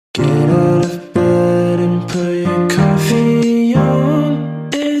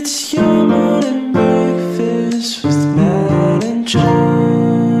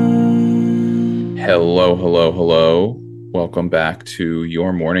Welcome back to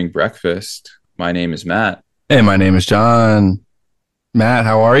your morning breakfast. My name is Matt. Hey, my name is John. Matt,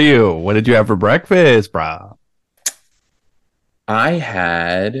 how are you? What did you have for breakfast, bro? I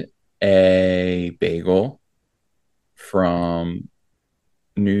had a bagel from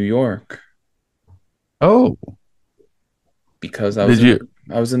New York Oh, because did you?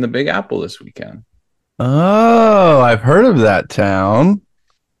 I was in the Big Apple this weekend. Oh, I've heard of that town.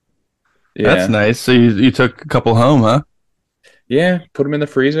 That's Yeah. nice. So you took a couple home, huh? Yeah, put them in the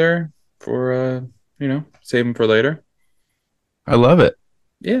freezer for save them for later. I love it.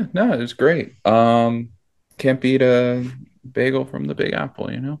 Yeah, no, it was great. Can't beat a bagel from the Big Apple.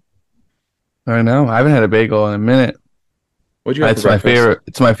 I know. I haven't had a bagel in a minute. What'd you have for It's my breakfast? favorite.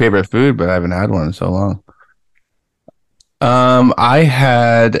 It's my favorite food, but I haven't had one in so long. I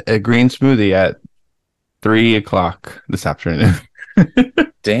had a green smoothie at 3 o'clock this afternoon.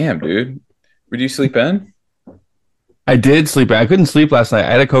 Damn, dude. Would you sleep in? I did sleep. I couldn't sleep last night.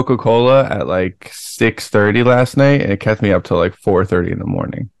 I had a Coca-Cola at like 6:30 last night, and it kept me up till like 4:30 in the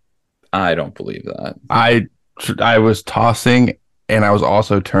morning. I don't believe that. I I was tossing and I was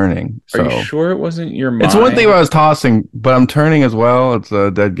also turning. Are you So sure it wasn't your it's one thing mind? if I was tossing, but I'm turning as well. It's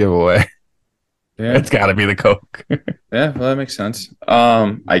a dead giveaway. Yeah. It's got to be the Coke. Yeah, well, that makes sense.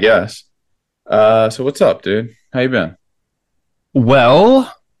 I guess. So what's up, dude? How you been?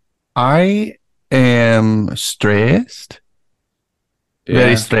 Well, I am stressed. Yeah.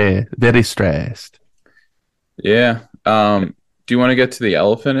 Very stressed. Yeah. Do you want to get to the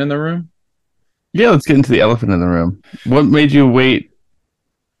elephant in the room? Yeah, let's get into the elephant in the room. What made you wait?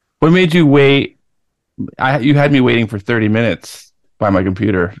 What made you wait? You had me waiting for 30 minutes by my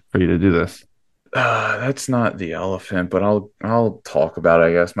computer for you to do this. That's not the elephant, but I'll talk about it,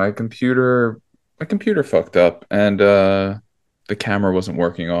 I guess. My computer fucked up and the camera wasn't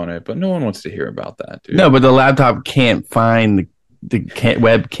working on it, but no one wants to hear about that, No, dude. but the laptop can't find the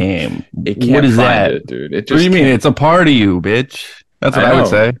webcam. It What can't is find that? it, dude. It What do you just mean? can't. It's a part of you, bitch. That's what I I would know.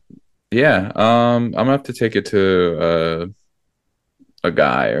 say. Yeah. I'm gonna have to take it to a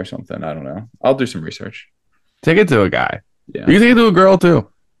guy or something. I don't know. I'll do some research. Take it to a guy. Yeah. You can take it to a girl too.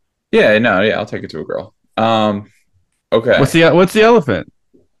 Yeah, no, yeah, I'll take it to a girl. What's Okay. the elephant?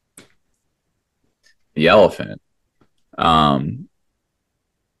 The elephant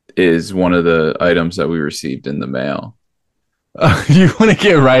is one of the items that we received in the mail. You want to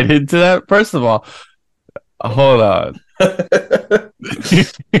get right into that? First of all, hold on.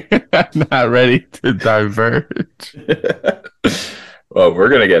 I'm not ready to diverge. Well, we're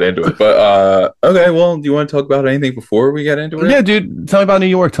gonna get into it, but okay. Well, do you want to talk about anything before we get into it? Yeah, dude. Tell me about New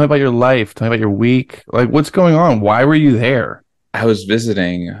York. Tell me about your life. Tell me about your week. Like, what's going on? Why were you there? I was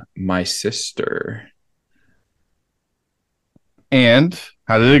visiting my sister. And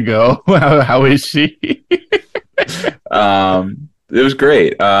how did it go? How is she? It was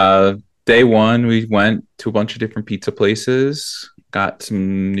great. Day one, we went to a bunch of different pizza places, got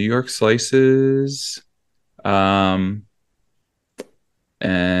some New York slices, um,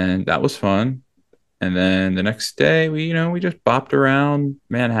 and that was fun. And then the next day, we just bopped around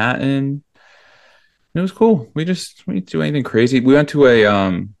Manhattan. It was cool. We didn't do anything crazy. We went to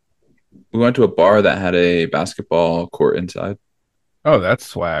a bar that had a basketball court inside. Oh, that's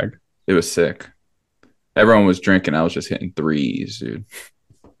swag. It was sick. Everyone was drinking. I was just hitting threes, dude.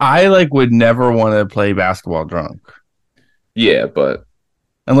 I like would never want to play basketball drunk Yeah, but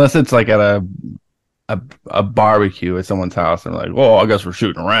unless it's like at a barbecue at someone's house and like, oh, I guess we're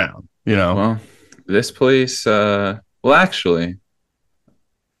shooting around, you know? well, this place, well, actually,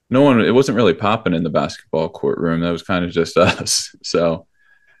 no one. It wasn't really popping in the basketball courtroom. That was kind of just us. So,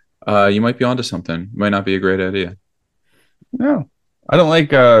 you might be onto something. Might not be a great idea. No, I don't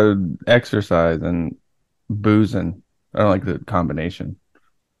like exercise and boozing. I don't like the combination.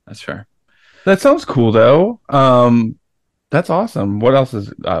 That's fair. That sounds cool though. That's awesome. What else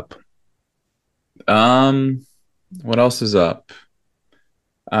is up? Um, what else is up?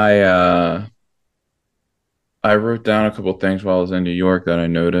 I uh I wrote down a couple things while I was in New York that I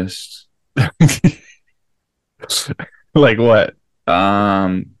noticed. Like what?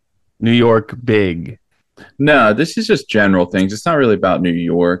 Um, New York big. no, this is just general things. It's not really about New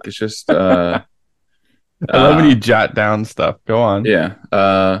York. It's just I love when you uh jot down stuff. Go on.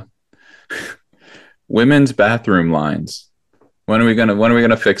 yeah. Women's bathroom lines. When are we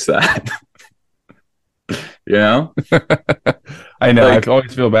gonna fix that? You know? I know. I Like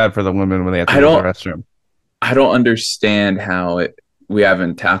always feel bad for the women when they have to I use the don't restroom. I don't understand how we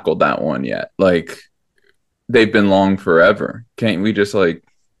haven't tackled that one yet. Like they've been long forever. Can't we just like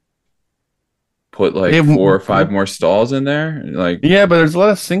put They like have, four or five more stalls in there? Like yeah, but there's a lot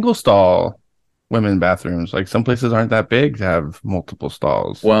of single stall. women bathrooms. Like some places aren't that big to have multiple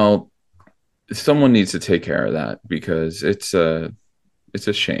stalls. Well, someone needs to take care of that because it's a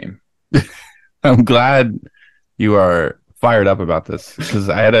shame. I'm glad you are fired up about this because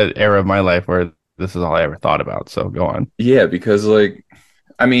I had an era of my life where this is all I ever thought about. So go on. Yeah, because like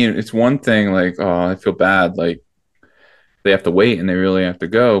I mean, it's one thing like, oh, I feel bad, like they have to wait and they really have to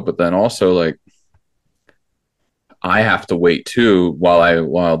go, but then also like I have to wait too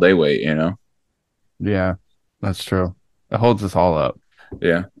while they wait, you know? Yeah, that's true. It holds us all up.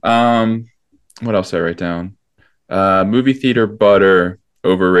 Yeah. What else did I write down? Movie theater butter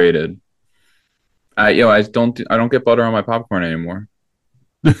overrated. I don't get butter on my popcorn anymore.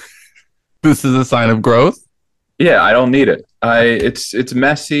 This is a sign of growth. Yeah, I don't need it. It's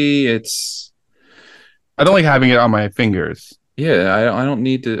messy. It's I don't like having it on my fingers. yeah, I don't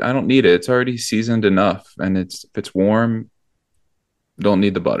need to I don't need it. It's already seasoned enough and it's if it's warm, don't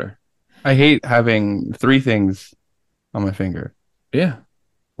need the butter. I hate having three things on my finger. Yeah.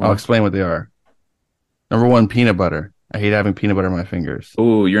 I'll Well, explain what they are. Number one, peanut butter. I hate having peanut butter on my fingers.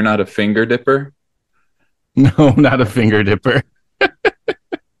 ooh, you're not a finger dipper? No, not a finger dipper.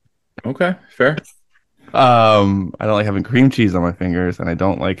 Okay, fair. I don't like having cream cheese on my fingers, and I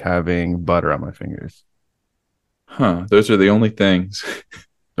don't like having butter on my fingers. Huh. Those are the only things.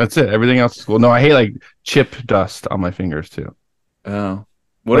 That's it. Everything else is cool. No, I hate like chip dust on my fingers too. Oh.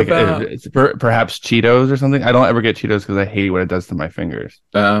 What Like about it's perhaps Cheetos or something. I don't ever get Cheetos because I hate what it does to my fingers.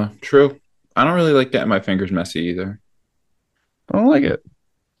 true. I don't really like getting my fingers messy either. I don't like it.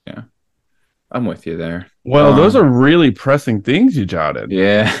 Yeah. I'm with you there. Well, those are really pressing things you jotted.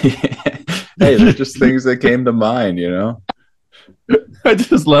 Yeah. Hey, they're just things that came to mind, you know? I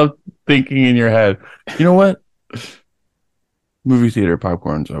just love thinking in your head. You know what? Movie theater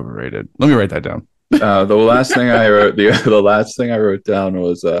popcorn's overrated. Let me write that down. The last thing I wrote the last thing I wrote down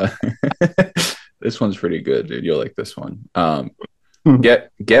was this one's pretty good, dude. You'll like this one.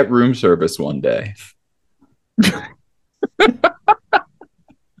 Get room service one day.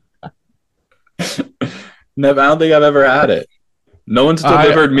 Never, I don't think I've ever had it. No one's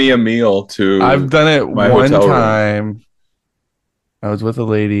delivered me a meal to I've done it my one hotel room. time. I was with a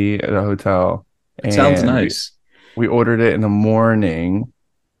lady at a hotel, It sounds and nice. we ordered it in the morning,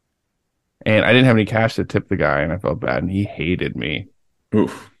 and I didn't have any cash to tip the guy, and I felt bad, and he hated me.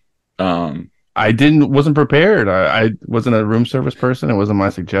 Oof. I wasn't prepared. I wasn't a room service person. It wasn't my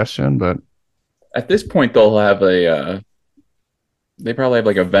suggestion, but At this point, they'll have they probably have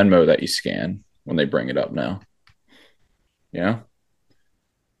like a Venmo that you scan when they bring it up now. Yeah.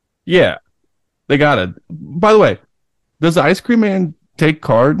 yeah, they got it. By the way, does the ice cream man take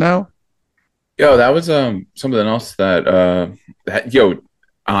card now? Yo, that was something else that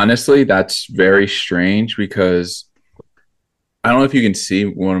honestly, that's very strange because I don't know if you can see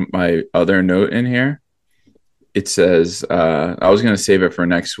one of my other note in here. It says I was gonna save it for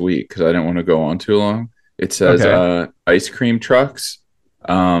next week because I didn't want to go on too long. It says Okay. ice cream trucks.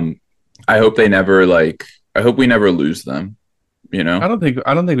 I hope they never I hope we never lose them, you know? I don't think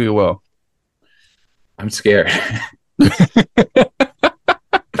we will. I'm scared.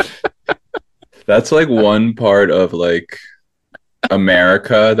 That's like one part of like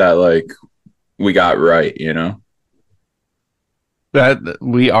America that like we got right, you know? That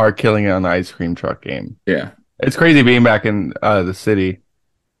we are killing it on the ice cream truck game. Yeah. It's crazy being back in the city,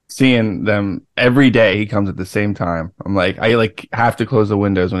 seeing them every day. He comes at the same time. I'm like, I like have to close the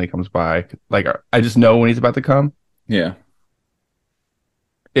windows when he comes by. Like I just know when he's about to come, Yeah.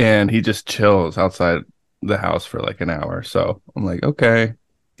 and he just chills outside the house for like an hour. So I'm like, okay.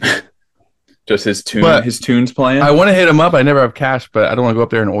 Just But his tunes playing. I want to hit him up. I never have cash, but I don't want to go up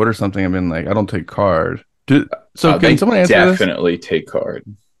there and order something. I've been like, I don't take card. So They can someone answer this? definitely take card.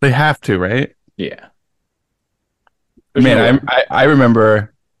 They have to, right? Yeah. There's no Man, way. I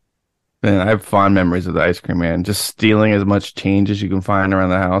remember. Man, I have fond memories of the ice cream man. Just stealing as much change as you can find around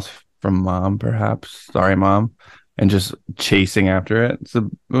the house from mom, perhaps. Sorry, mom, and just chasing after it. It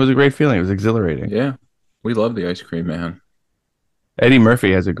was a great feeling. It was exhilarating. Yeah. We love the ice cream man. Eddie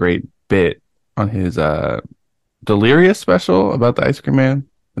Murphy has a great bit on his Delirious special about the ice cream man.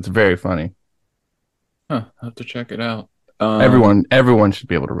 It's very funny. Huh. I'll have to check it out. Everyone should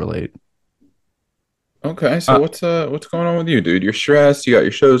be able to relate. Okay, so what's going on with you, dude? You're stressed. You got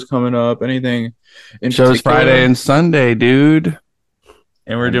your shows coming up. Anything in Shows particular? Friday and Sunday, dude.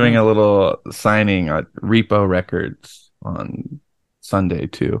 And we're I doing know. a little signing at Repo Records on Sunday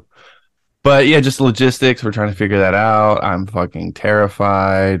too. But yeah, just logistics. We're trying to figure that out. I'm fucking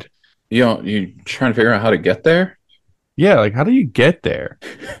terrified. You trying to figure out how to get there? Yeah, like how do you get there?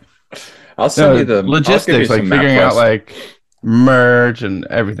 I'll send you No, I'll give you logistics, like some figuring out MapQuest. like merch and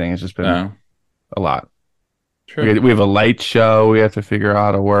everything. It's just been No. a lot. True. We have a light show we have to figure out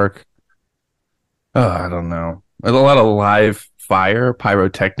how to work. Oh, I don't know. There's a lot of live fire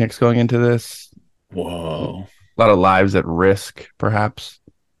pyrotechnics going into this. Whoa, A lot of lives at risk, perhaps.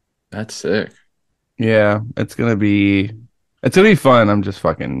 that's sick. Yeah, it's gonna be fun. I'm just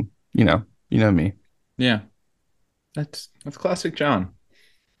fucking, you know me. Yeah, that's classic John.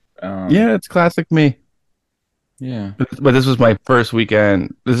 Um, Yeah, it's classic me. yeah, But this was my first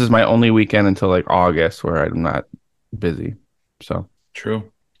weekend. This is my only weekend until like August where I'm not busy. So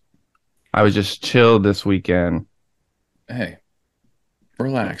true. I was just chilled this weekend. Hey,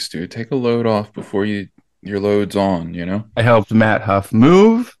 relax, dude. Take a load off before your load's on, you know? I helped Matt Huff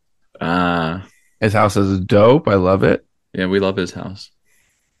move. Ah, His house is dope. I love it. yeah, we love his house.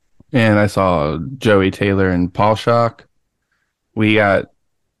 And I saw Joey Taylor and Paul Shock. We got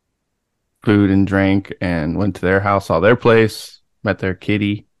food and drink and went to their house, saw their place, met their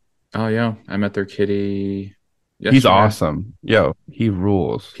kitty. Oh yeah, I met their kitty He's yesterday. awesome. Yo, he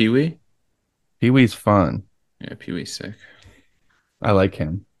rules. Pee Wee? Pee Wee's fun. Yeah, Pee Wee's sick. I like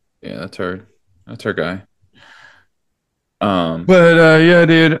him. Yeah, that's our guy. Um, But yeah,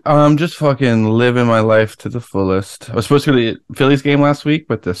 dude, I'm just fucking living my life to the fullest. I was supposed to go to the Phillies game last week,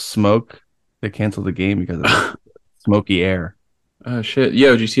 but the smoke, they canceled the game because of the smoky air. oh shit.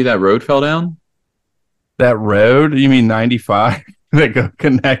 Yo, did you see that road fell down? That road, you mean 95 that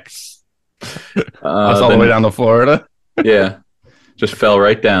connects us all the way Then down to Florida? yeah, just fell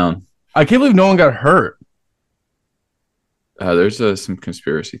right down. I can't believe no one got hurt. There's some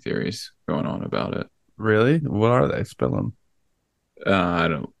conspiracy theories going on about it. Really? What are they? Spill them. I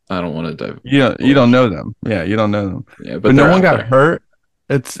don't want to dive. You don't know them. Yeah, you don't know them. Yeah, But but no they're one out got there. hurt.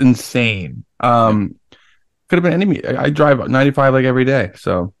 It's insane. Yeah, Could have been enemy. I drive 95 like every day,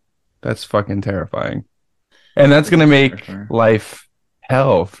 so that's fucking terrifying. And that's gonna make terrifying. life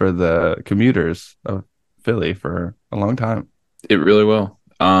hell for the commuters of Philly for a long time. It really will.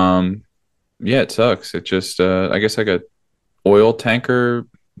 Yeah, it sucks. It just I guess like a oil tanker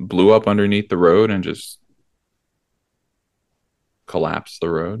blew up underneath the road and just collapsed the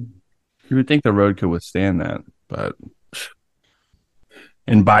road. You would think the road could withstand that, but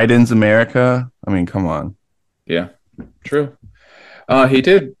in Biden's America, I mean, come on. Yeah, true. He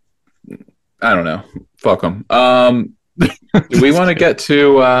did. I don't know. Fuck him. Do we want to get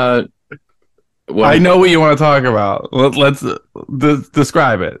to I what? know what you want to talk about. Let's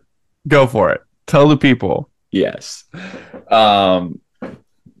describe it. Go for it. Tell the people. Yes. Um,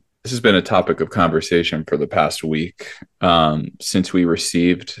 this has been a topic of conversation for the past week since we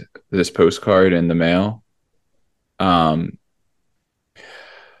received this postcard in the mail. Um,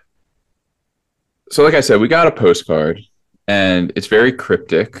 so, like I said, we got a postcard, and it's very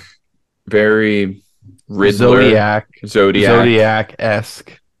cryptic, very Riddler, Zodiac, Zodiac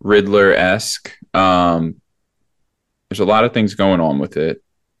esque. Riddler esque. There's a lot of things going on with it.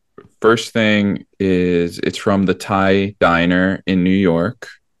 First thing is it's from the Thai diner in New York.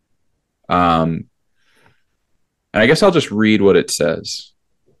 And I guess I'll just read what it says,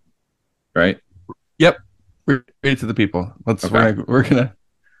 right? Yep. Read it to the people. Okay. We're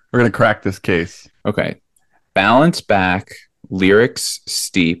gonna crack this case. Okay. Balance back, lyrics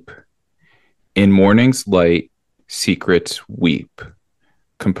steep, in morning's light, secrets weep.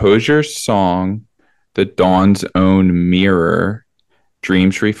 Composure's song, the dawn's own mirror,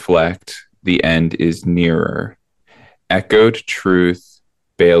 dreams reflect, the end is nearer. Echoed truth,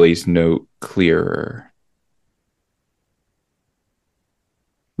 Bailey's note clearer.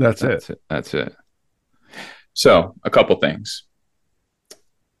 That's it. That's it. So, a couple things.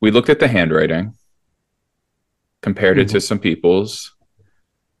 We looked at the handwriting, compared it to some people's.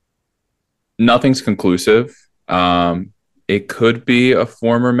 Nothing's conclusive. It could be a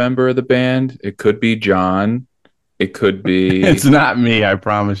former member of the band. It could be John. It could be. It's not me, I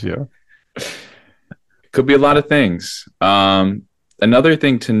promise you. Could be a lot of things. Another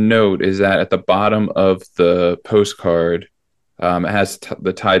thing to note is that at the bottom of the postcard, it has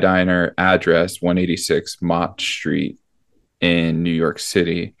the Thai Diner address, 186 Mott Street in New York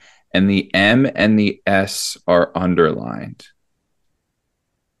City, and the M and the S are underlined.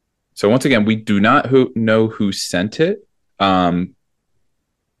 So once again, we do not know who sent it.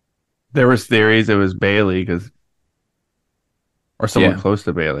 There was theories it was Bailey or someone Yeah, close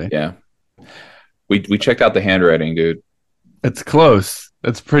to Bailey. yeah. We checked out the handwriting, dude. It's close.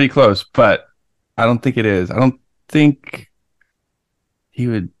 It's pretty close, but I don't think it is. I don't think he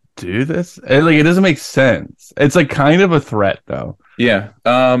would do this. It doesn't make sense. It's like kind of a threat though. Yeah.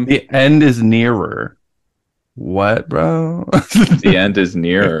 The end is nearer. What, bro? The end is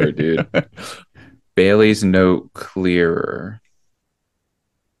nearer, dude. Bailey's note clearer.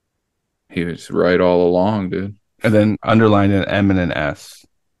 He was right all along, dude. And then underlined an M and an S,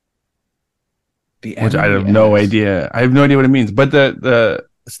 The which M I and the have no S. idea. I have no idea what it means. But the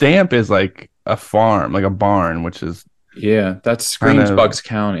stamp is like a farm, like a barn, which is Yeah, that kind screams of, Bucks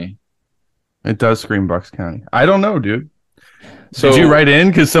County. it does scream Bucks County. I don't know, dude. Did you So write in?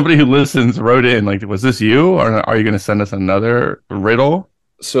 Because somebody who listens wrote in. Like, was this you, or are you going to send us another riddle?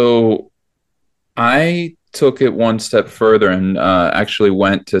 so I took it one step further and actually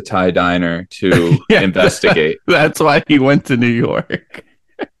went to Thai Diner to Yeah, investigate. that's why he went to New York.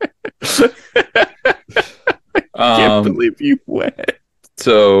 Can't Um, believe you went.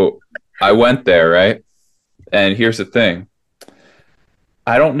 so I went there, right? And here's the thing.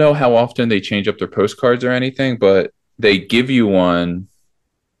 I don't know how often they change up their postcards or anything, but they give you one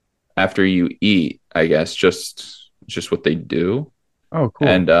after you eat, I guess, just what they do. Oh, cool.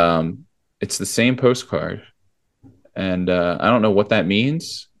 And it's the same postcard. And I don't know what that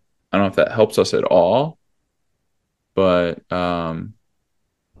means. I don't know if that helps us at all, but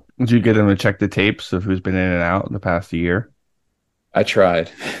Did you get him to check the tapes of who's been in and out in the past year? I tried.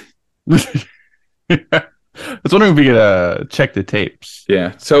 I was wondering if we could check the tapes.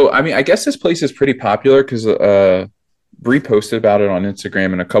 Yeah. So I mean, I guess this place is pretty popular because Bree posted about it on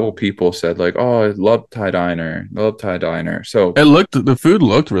Instagram, and a couple people said like, "Oh, I love Thai Diner, love Thai Diner." So The food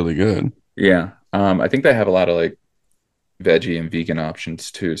looked really good. yeah, I think they have a lot of like veggie and vegan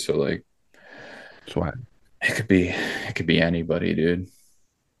options too. So like, That's why. it could be anybody, dude.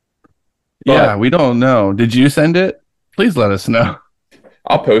 Yeah, But we don't know. Did you send it? Please let us know.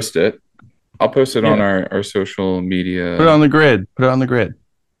 I'll post it. I'll post it on Yeah, our social put it media. on the grid. Put it on the grid.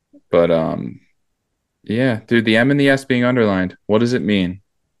 But yeah, dude, the M and the S being underlined. What does it mean?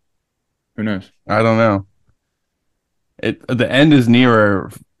 Who knows? I don't know. It the end is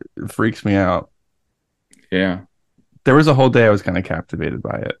nearer. Freaks me out. Yeah, There was a whole day I was kind of captivated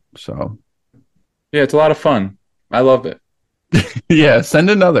by it. So yeah, it's a lot of fun. I love it. yeah, send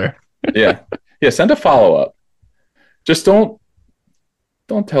another. Yeah, yeah. Send a follow up. Just don't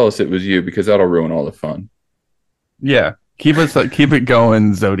tell us it was you because that'll ruin all the fun. Yeah, keep it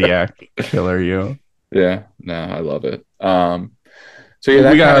going, Zodiac Killer. You. Yeah, no, I love it. So yeah, We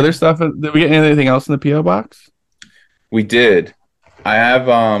that got kind other of stuff. Did we get anything else in the PO box? we did. I have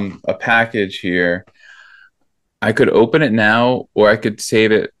a package here. I could open it now, or I could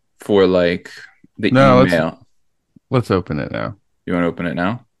save it for like the No, email. let's open it now. You want to open it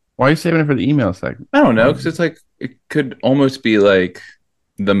now? Why are you saving it for the email segment? I don't know What? because it's like it could almost be like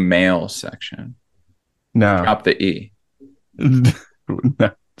the mail section. No, Drop the E.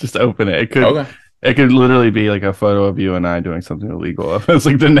 no, just open it. Okay. It could literally be like a photo of you and I doing something illegal. That's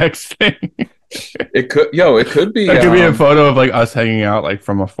like the next thing. It could, yo, it could be, It could be a photo of like us hanging out like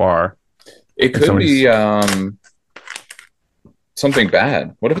from afar. it Like could somebody's be, something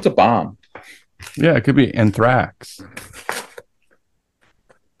bad. What if it's a bomb? yeah, it could be anthrax.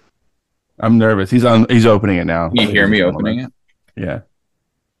 I'm nervous. He's opening it now. Can you hear ladies and me gentlemen. opening it? Yeah.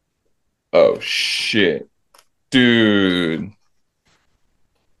 Oh shit, dude,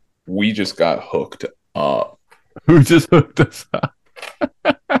 we just got hooked up. Who just hooked us up?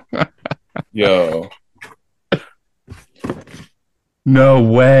 Yo, No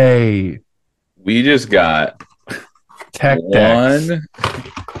way. we just got Tech decks. one,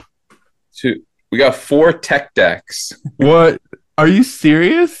 two. We got 4 tech decks. What? Are you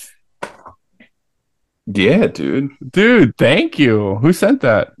serious? Yeah, dude. Dude, thank you. Who sent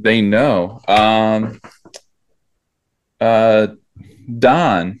that? They know. Uh,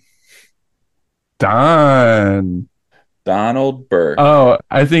 Don, Don. Donald Burke. Oh,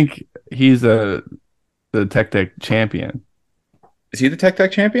 I think he's the Tech Deck champion. Is he the tech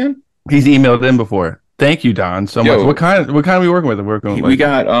deck champion? He's emailed in before. Thank you, Don, so Yo. much. What kind are we working with? We're working with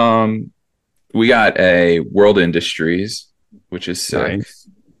We got a World Industries, which is sick.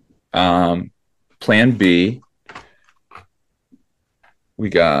 nice. Plan B. We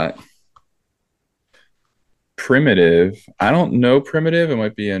got Primitive. I don't know Primitive. It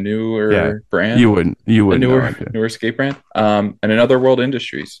might be a newer Yeah, brand. You wouldn't A know. newer skate brand. And another World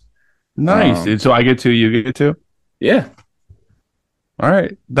Industries. Nice, dude. So I get 2, you get 2. Yeah. All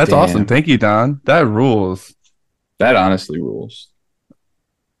right, that's Damn. awesome. Thank you, Don. That rules. That honestly rules.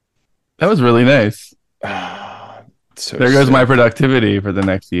 That was really nice. So There goes sick. my productivity for the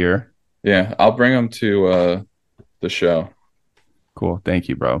next year. Yeah, I'll bring them to the show. Cool. Thank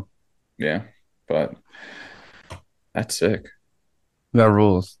you, bro. Yeah, but that's sick. That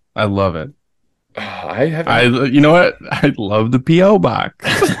rules. I love it. I have. You know what? I love the PO box.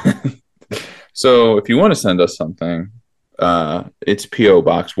 So if you want to send us something, it's PO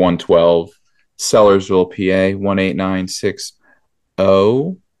Box 112, Sellersville, PA 18960.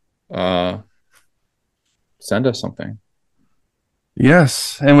 Uh, Send us something.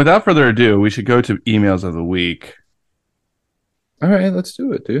 Yes. And without further ado, we should go to emails of the week. All right, let's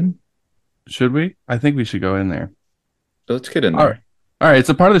do it, dude. Should we? I think we should go in there. Let's get in All right. there. All right. It's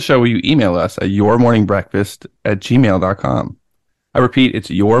a part of the show where you email us at yourmorningbreakfast@gmail.com. I repeat, it's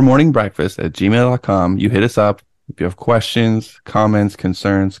yourmorningbreakfast@gmail.com. You hit us up if you have questions, comments,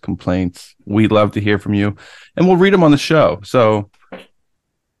 concerns, complaints. We'd love to hear from you, and we'll read them on the show. So,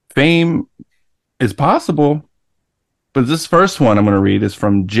 fame is possible, but this first one I'm going to read is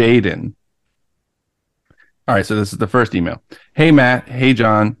from Jaden. All right, so this is the first email. Hey, Matt. Hey,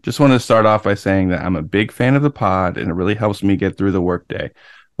 John. Just wanted to start off by saying that I'm a big fan of the pod, and it really helps me get through the workday.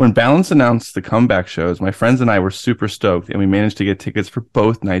 When Balance announced the comeback shows, my friends and I were super stoked, and we managed to get tickets for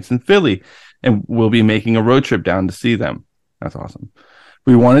both nights in Philly, and we'll be making a road trip down to see them. That's awesome.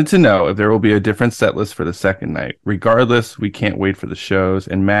 We wanted to know if there will be a different set list for the second night. Regardless, we can't wait for the shows.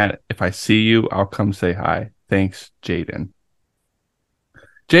 And Matt, if I see you, I'll come say hi. Thanks, Jaden.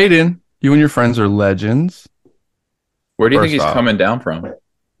 Jaden, you and your friends are legends. Where do you think First he's off, coming down from?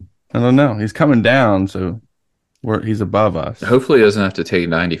 I don't know. He's coming down, so he's above us. Hopefully, he doesn't have to take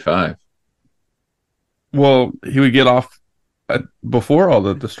 95. Well, he would get off before all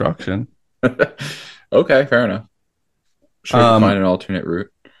the destruction. Okay, fair enough. Sure, we can find an alternate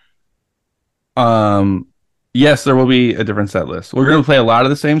route. Yes, there will be a different set list. We're going to play a lot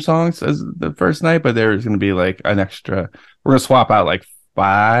of the same songs as the first night, but there's going to be like an extra. We're going to swap out like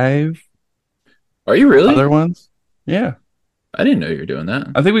 5 Are you really? other ones. Yeah. I didn't know you were doing that.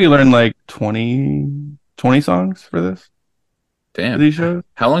 I think we learned like 20 songs for this. Damn. For these shows.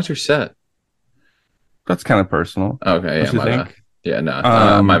 How long's your set? That's kind of personal. Okay, yeah, What you my bad. think? Yeah,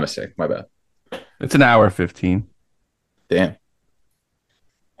 no, my mistake. My bad. It's an hour 15. Damn.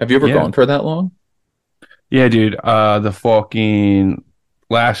 Have you ever Yeah. gone for that long? Yeah, dude. The fucking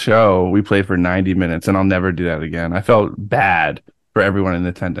last show we played for 90 minutes, and I'll never do that again. I felt bad for everyone in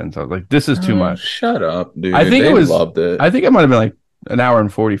attendance. I was like, this is too much. Shut up, dude. I think They it was. loved it. I think it might have been like an hour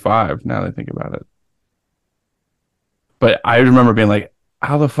and 45. Now that I think about it, but I remember being like,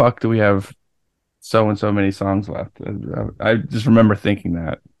 how the fuck do we have so and so many songs left? I just remember thinking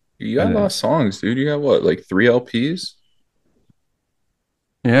that. You got a lot of songs, dude. You got what, like 3 LPs?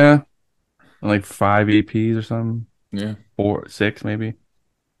 Yeah, like 5 EPs or something. Yeah. 4, 6 maybe.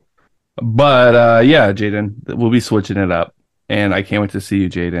 But yeah, Jaden, we'll be switching it up, and I can't wait to see you,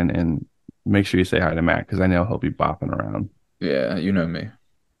 Jaden. And make sure you say hi to Matt because I know he'll be bopping around. Yeah, you know me.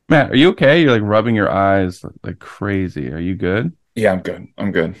 Matt, are you okay? You're like rubbing your eyes like crazy. Are you good? Yeah, I'm good.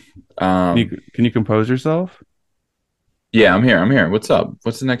 I'm good. Can you compose yourself? Yeah, I'm here. I'm here. What's up?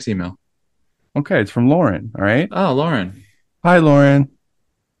 What's the next email? Okay, it's from Lauren. All right. Oh, Lauren. Hi, Lauren.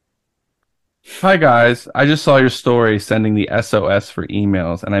 Hi, guys. I just saw your story sending the SOS for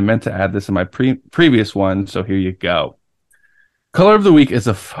emails, and I meant to add this in my previous one, so here you go. Color of the week is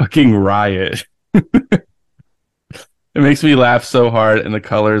a fucking riot. It makes me laugh so hard, and the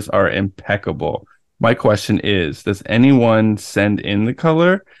colors are impeccable. My question is, does anyone send in the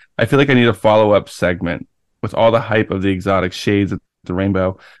color? I feel like I need a follow-up segment with all the hype of the exotic shades of the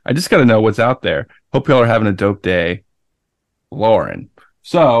rainbow. I just got to know what's out there. Hope y'all are having a dope day. Lauren.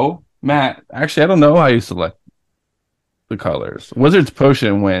 So, Matt, actually, I don't know how you select the colors. Wizard's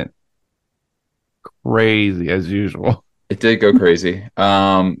Potion went crazy as usual. It did go crazy.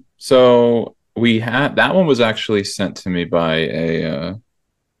 So we had that one was actually sent to me by a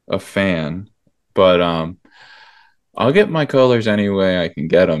fan, but I'll get my colors any way I can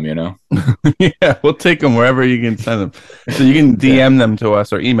get them, you know? Yeah, we'll take them wherever you can send them. So you can DM them to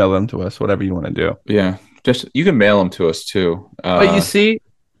us or email them to us, whatever you want to do. Yeah, just you can mail them to us too. But you see,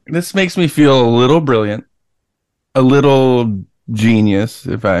 this makes me feel a little brilliant, a little genius,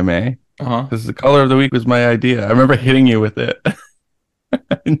 if I may. Because the color of the week was my idea. I remember hitting you with it.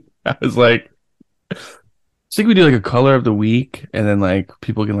 I was like, I think we do like a color of the week, and then like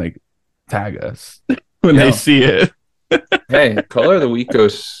people can like tag us when they see it. Hey, color of the week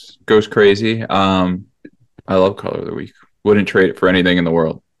goes crazy. I love color of the week. Wouldn't trade it for anything in the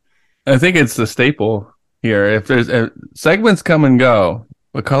world. I think it's the staple here. If there's segments come and go,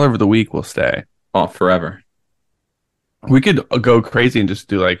 the color of the week will stay. Oh, forever. We could go crazy and just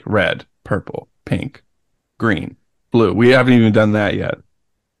do like red, purple, pink, green, blue. We haven't even done that yet.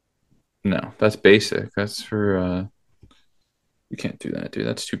 No, that's basic. That's for we can't do that, dude.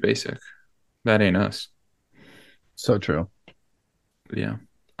 That's too basic. That ain't us. So true. Yeah.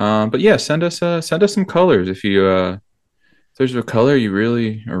 But yeah, send us some colors if you if there's a color you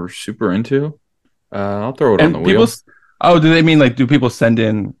really are super into. I'll throw it on the wheel. Oh, do they mean like do people send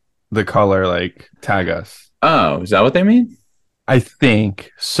in the color like tag us? Oh, is that what they mean? I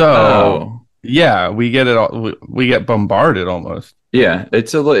think so. Oh, Yeah, we get it all. We get bombarded almost. yeah.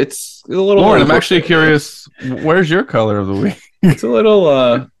 It's a little Lauren, I'm over. actually curious. Where's your color of the week? It's a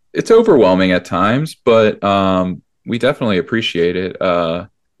little it's overwhelming at times, but we definitely appreciate it.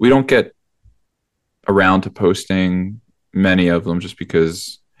 We don't get around to posting many of them just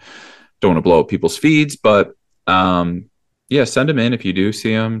because don't want to blow up people's feeds, but yeah, send them in if you do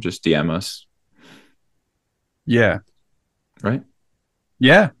see them. Just DM us, Yeah, right?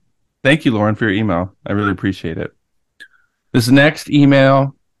 yeah. Thank you, Lauren, for your email. I really appreciate it. This next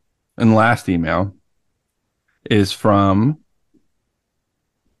email and last email is from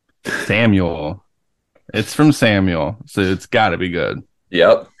Samuel. It's from Samuel, so it's got to be good.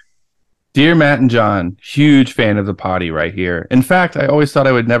 Yep. Dear Matt and John, huge fan of the potty right here. In fact, I always thought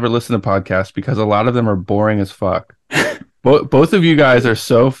I would never listen to podcasts because a lot of them are boring as fuck. Both of you guys are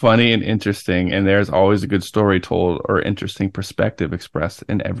so funny and interesting, and there's always a good story told or interesting perspective expressed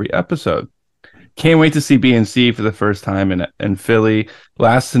in every episode. Can't wait to see BNC for the first time in Philly.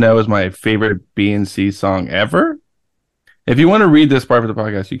 Last to Know is my favorite BNC song ever. If you want to read this part of the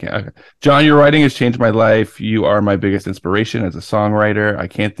podcast, you can. Okay. John, your writing has changed my life. You are my biggest inspiration as a songwriter. I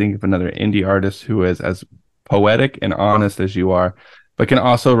can't think of another indie artist who is as poetic and honest as you are, but can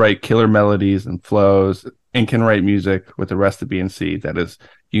also write killer melodies and flows and can write music with the rest of BNC that is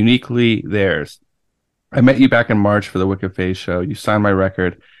uniquely theirs. I met you back in March for the Wicked Phase show. You signed my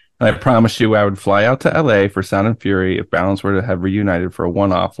record, and I promised you I would fly out to LA for Sound and Fury if Balance were to have reunited for a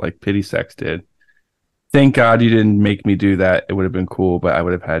one-off like Pity Sex did. Thank God you didn't make me do that. It would have been cool, but I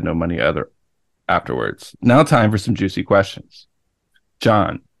would have had no money afterwards. Now time for some juicy questions.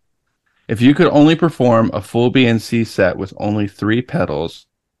 John, if you could only perform a full BNC set with only 3 pedals,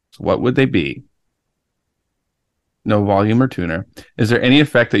 what would they be? No volume or tuner. Is there any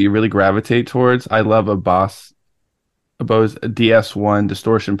effect that you really gravitate towards? I love a Bose DS1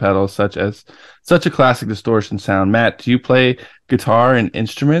 distortion pedal, such a classic distortion sound. Matt, do you play guitar and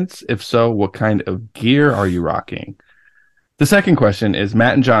instruments? If so, what kind of gear are you rocking? The second question is,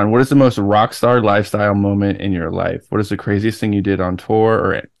 Matt and John, what is the most rock star lifestyle moment in your life? What is the craziest thing you did on tour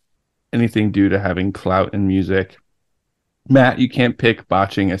or anything due to having clout in music? Matt, you can't pick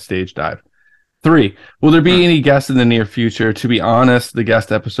botching a stage dive. 3, will there be any guests in the near future? To be honest, the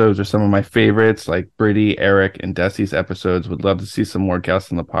guest episodes are some of my favorites, like Brittany, Eric, and Desi's episodes. Would love to see some more guests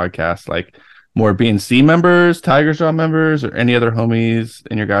on the podcast, like more BNC members, Tiger Jaw members, or any other homies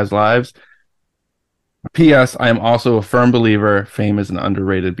in your guys' lives. P.S. I am also a firm believer Fame is an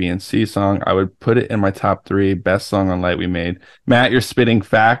underrated BNC song. I would put it in my top 3 best song on Light we made. Matt, you're spitting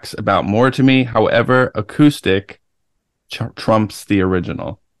facts about more to me. However, acoustic trumps the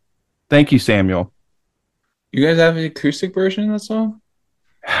original. Thank you, Samuel. You guys have an acoustic version of that song?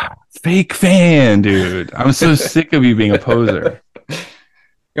 Fake fan, dude. I'm so sick of you being a poser.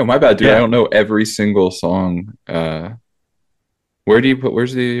 Yo, my bad, dude. I Yeah. don't know every single song.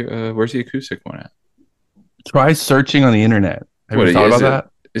 Where's the acoustic one at? Try searching on the internet. Have What you thought is about it? that?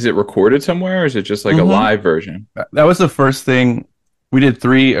 Is it recorded somewhere or is it just like a Mm-hmm. live version? That was the first thing. We did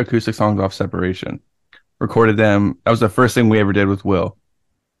 3 acoustic songs off Separation. Recorded them. That was the first thing we ever did with Will.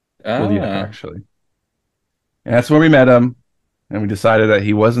 Well, yeah, Ah, actually. And that's where we met him. And we decided that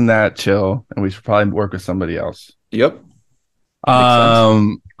he wasn't that chill and we should probably work with somebody else. yep. Makes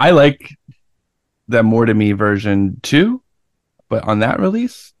sense. I like the More to Me version too, but on that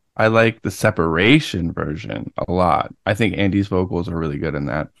release, I like the Separation version a lot. I think Andy's vocals are really good in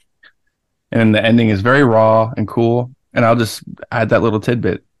that. And the ending is very raw and cool. And I'll just add that little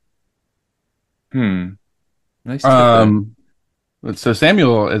tidbit. Nice tidbit. So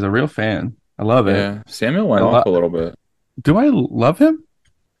Samuel is a real fan. I love it. Yeah, Samuel went I off lo- a little bit. Do I love him?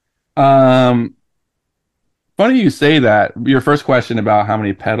 Um, Funny you say that. Your first question about how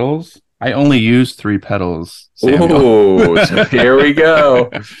many pedals. I only use 3 pedals, Samuel. Oh, so here we go.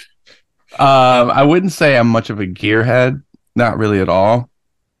 I wouldn't say I'm much of a gearhead. Not really at all.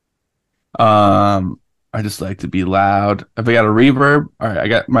 I just like to be loud. If I got a reverb, all right, I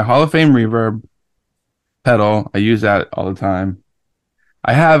got my Hall of Fame reverb pedal. I use that all the time.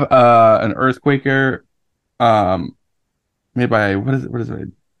 I have an Earthquaker made by what is it?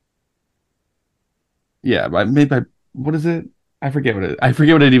 Yeah, made by what is it? I forget what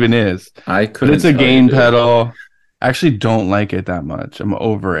it even is. I But couldn't it's a tell you, gain dude. pedal. I actually don't like it that much. I'm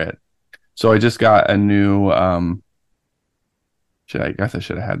over it. So I just got a new I guess I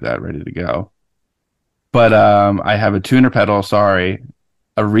should have had that ready to go. But I have a tuner pedal, sorry,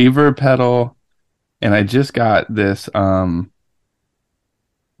 a reverb pedal, and I just got this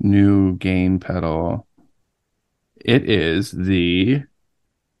new gain pedal. It's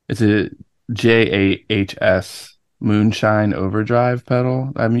a JAHS Moonshine Overdrive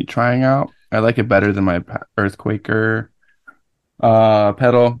pedal I'm trying out. I like it better than my Earthquaker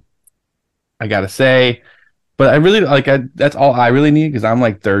pedal, I gotta say. But I really like that's all I really need because I'm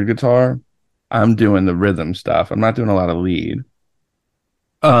like third guitar. I'm doing the rhythm stuff. I'm not doing a lot of lead.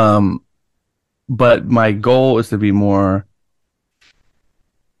 Um, but my goal is to be more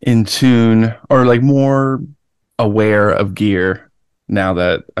in tune or like more aware of gear now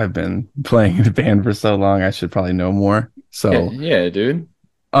that I've been playing in the band for so long. I should probably know more. Yeah, So, yeah, dude.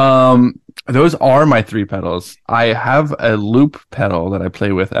 those are my three pedals. I have a loop pedal that I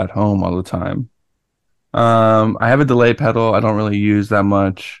play with at home all the time. I have a delay pedal I don't really use that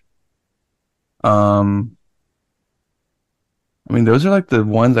much. Um, I mean, those are like the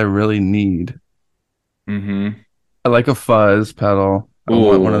ones I really need. Mm-hmm. I like a fuzz pedal. I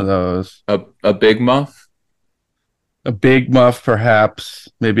want one of Ooh, those. a big muff. A big muff, perhaps.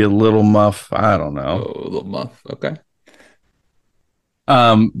 Maybe a little muff. I don't know. Oh, a little muff. Okay.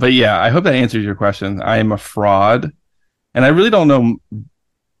 But yeah, I hope that answers your question. I am a fraud, and I really don't know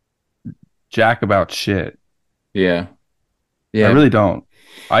jack about shit. Yeah. I Yeah. really don't.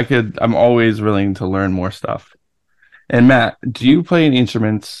 I'm always willing to learn more stuff. And Matt, do you play any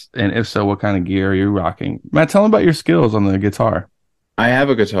instruments? And if so, what kind of gear are you rocking? Matt, tell them about your skills on the guitar. I have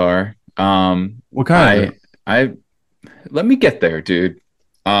a guitar. What kind of I it? I let me get there, dude.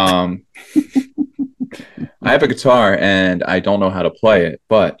 Um, I have a guitar and I don't know how to play it,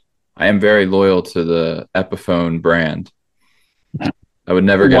 but I am very loyal to the Epiphone brand. Why? I would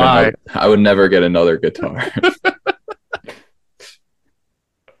never get another guitar.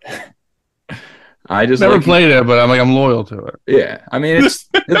 I just Never like played it, but I'm loyal to it. yeah. I mean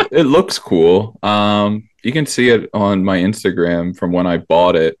it looks cool. You can see it on my Instagram from when I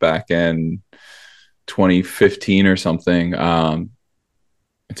bought it back in 2015 or something.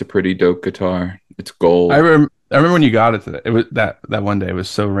 It's a pretty dope guitar. It's gold. I remember when you got it today. It was that one day. It was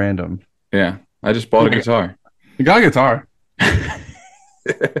so random. Yeah, I just bought a guitar. You got a guitar.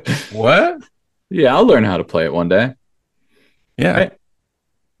 What? Yeah, I'll learn how to play it one day. Yeah. Right?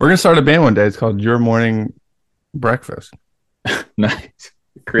 We're gonna start a band one day. It's called Your Morning Breakfast. Nice.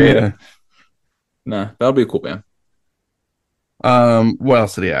 Creative. Yeah. Nah, that'll be a cool band. What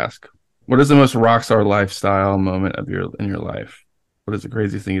else did he ask? What is the most rock star lifestyle moment of your life? What is the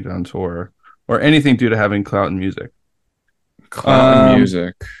craziest thing you've done on tour? Or anything due to having clout in music? Clout and Um,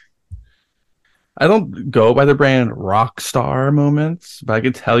 music. I don't go by the brand rock star moments, but I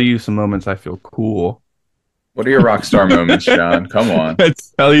can tell you some moments I feel cool. What are your rock star moments, John? Come on. I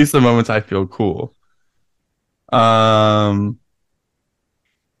tell you some moments I feel cool.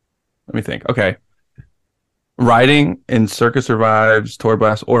 Let me think. Okay. Riding in Circus Survives tour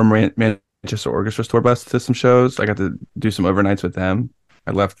bus or Manchester Orchestra's tour bus to some shows. I got to do some overnights with them.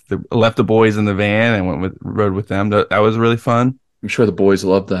 I left the boys in the van and rode with them. That was really fun. I'm sure the boys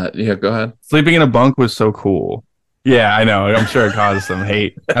love that. Yeah, go ahead. Sleeping in a bunk was so cool. Yeah, I know. I'm sure it caused some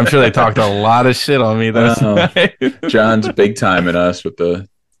hate. I'm sure they talked a lot of shit on me this night. John's big time in us with the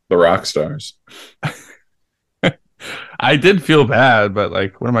rock stars. I did feel bad, but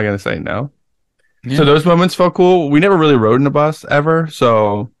like, what am I gonna say? No. Yeah. So those moments felt cool. We never really rode in a bus ever,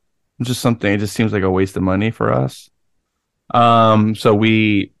 so it's just something. It just seems like a waste of money for us. So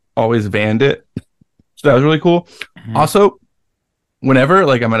we always vanned it. So that was really cool. Mhm. Also, whenever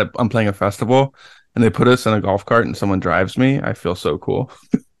like I'm playing a festival and they put us in a golf cart and someone drives me, I feel so cool.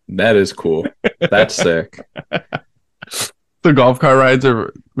 That is cool. That's sick. The golf cart rides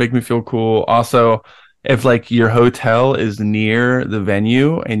make me feel cool. Also, if like your hotel is near the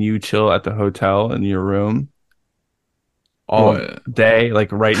venue and you chill at the hotel in your room all day,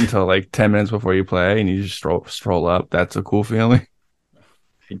 like right until like 10 minutes before you play, and you just stroll up, that's a cool feeling.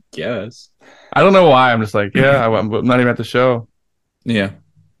 I guess. I don't know why. I'm just like, yeah, I'm not even at the show. Yeah.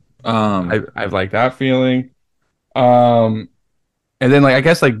 I've like that feeling. And then like I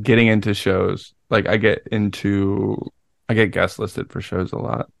guess like getting into shows, like I get guest listed for shows a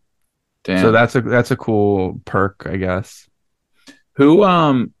lot. Damn. So that's a cool perk, I guess. Who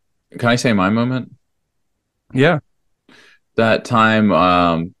can I say my moment? Yeah. That time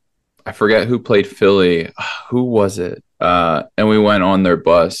I forget who played Philly. Who was it? And we went on their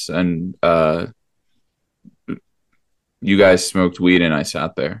bus and you guys smoked weed and I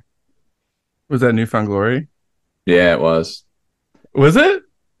sat there. Was that Newfound Glory? Yeah, it was. Was it?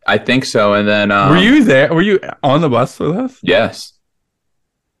 I think so. And then were you there? Were you on the bus with us? Yes.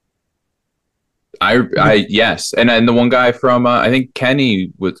 I yes. And then the one guy from I think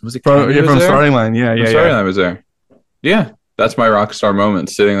Kenny was it Kenny from there? Starting Line. Yeah, yeah, Starting Line was there. Yeah. That's my rock star moment,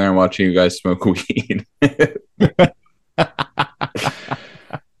 sitting there and watching you guys smoke weed.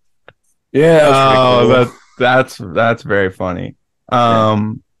 Yeah. Oh, That's very funny.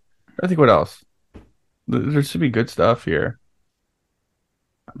 Yeah. I think what else? There should be good stuff here.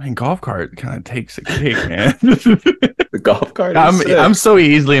 I mean, golf cart kind of takes a cake, man. The golf cart is I'm sick. so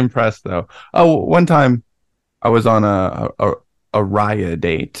easily impressed though. Oh, one time I was on a Raya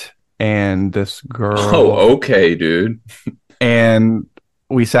date and this girl Oh, okay, dude. and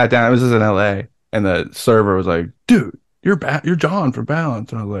we sat down. It was just in LA and the server was like, "Dude, you're John from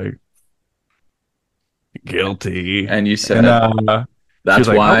Balance." And I was like, "Guilty." And you And said, she was that's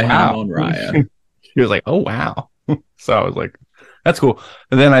like, "Oh why I'm wow." on Raya. She was like, "Oh wow." So I was like, "That's cool."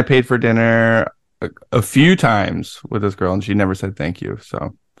 And then I paid for dinner a few times with this girl and she never said thank you.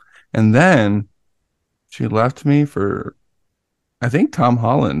 So, and then she left me for I think Tom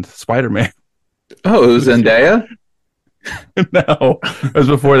Holland, Spider-Man. Oh, it was Zendaya? No, it was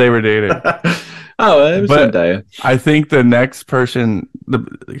before they were dating. Oh, it was But Zendaya. I think the next person,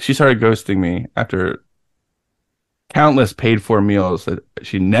 she started ghosting me after countless paid for meals that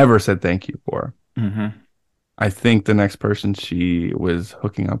she never said thank you for. Mm-hmm. I think the next person she was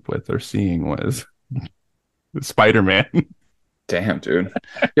hooking up with or seeing was Spider-Man. Damn, dude.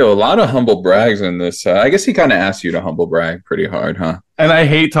 Yo, a lot of humble brags in this. I guess he kind of asked you to humble brag pretty hard, huh? And I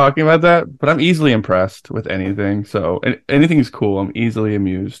hate talking about that, but I'm easily impressed with anything. So anything's cool. I'm easily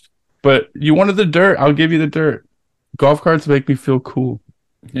amused. But you wanted the dirt. I'll give you the dirt. Golf carts make me feel cool.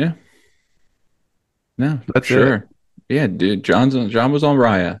 Yeah. No, That's it. sure. Yeah, dude. John was on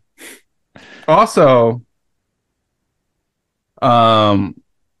Raya. Also, um,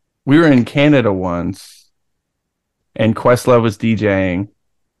 we were in Canada once and Questlove was DJing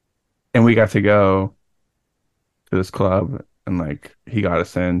and we got to go to this club and like he got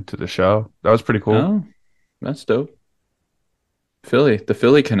us in to the show. That was pretty cool. Oh, that's dope. The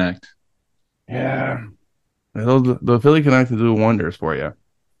Philly Connect. Yeah. The Philly Connect to do wonders for you.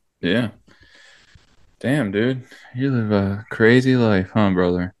 Yeah. Damn, dude. You live a crazy life, huh,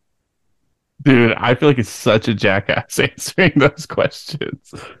 brother? Dude, I feel like it's such a jackass answering those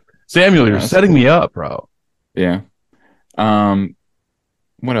questions. Samuel, Yeah, you're that's setting cool. me up, bro. Yeah. Um,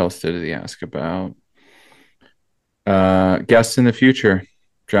 what else did he ask about? Guests in the future.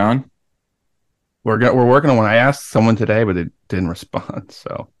 John? We're working on one. I asked someone today, but it didn't respond.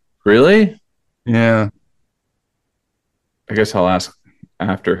 So Really? yeah, I guess I'll ask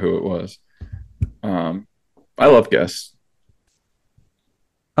after who it was. Um, I love guests.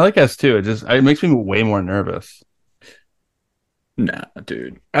 I like us too. It makes me way more nervous. Nah,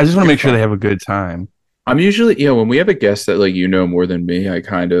 dude. I just want to You're make sure they fine. have a good time. I'm usually, when we have a guest that like you know more than me, I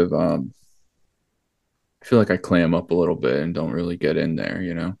kind of I feel like I clam up a little bit and don't really get in there.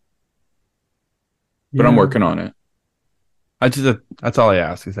 But I'm Yeah, working on it. that's all I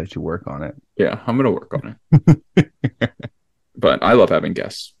ask is that you work on it. Yeah, I'm gonna work on it. But I love having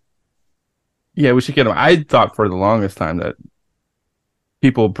guests. Yeah, we should get them. I thought for the longest time that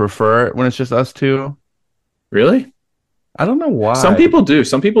people prefer it when it's just us two. Really? I don't know Some why. people do.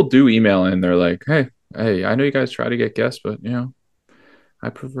 Some people do email in. They're like, hey, I know you guys try to get guests, but I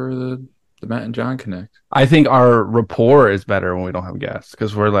prefer the Matt and John connect. I think our rapport is better when we don't have guests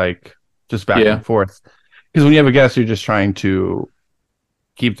because we're like just back Yeah, and forth. Because when you have a guest, you're just trying to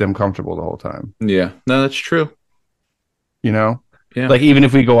keep them comfortable the whole time. yeah. No, that's true. You know, Yeah, like even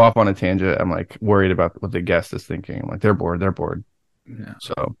if we go off on a tangent, I'm like worried about what the guest is thinking. I'm like they're bored, they're bored. yeah.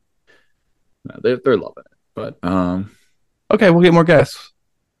 So No, they're loving it. But okay, we'll get more guests.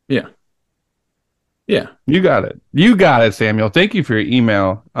 yeah, yeah, You got it. You got it, Samuel. Thank you for your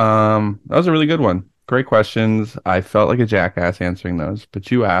email. That was a really good one. Great questions. I felt like a jackass answering those, but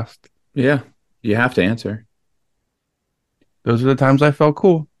you asked. yeah. You have to answer. Those are the times I felt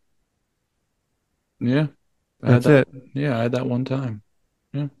cool. Yeah, I had That's that. it. Yeah, I had that one time.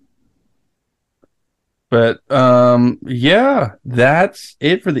 Yeah. But yeah, that's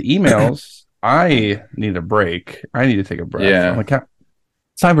it for the emails. I need a break. I need to take a breath. On Yeah. the count,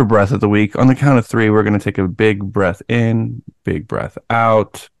 it's time for breath of the week. On the count of three, we're gonna take a big breath in, big breath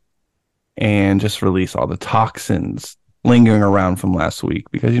out, and just release all the toxins lingering around from last week.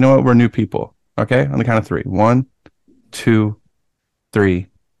 Because you know what? We're new people. Okay? On the count of three. One, two, three.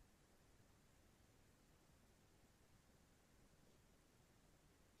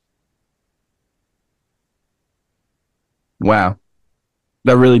 Wow.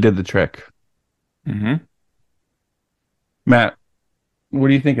 That really did the trick. Mm-hmm. Matt, what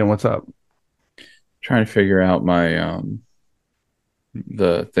are you thinking? What's up? Trying to figure out my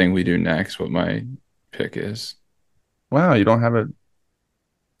the thing we do next, what my pick is. Wow, you don't have it.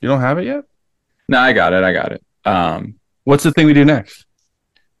 You don't have it yet? No, I got it. I got it. What's the thing we do next?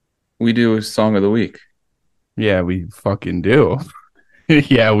 We do a song of the week. Yeah, we fucking do.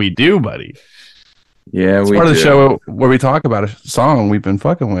 Yeah, we do, buddy. Yeah, It's we part of the do. show where we talk about a song we've been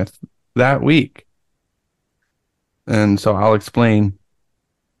fucking with that week. And so I'll explain.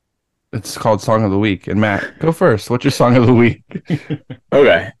 It's called Song of the Week. And Matt, go first. What's your song of the week?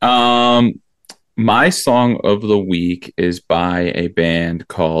 Okay. My song of the week is by a band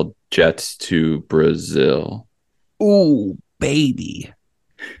called Jets to Brazil. Ooh, baby.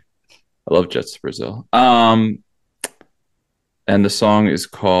 I love Jets to Brazil. And the song is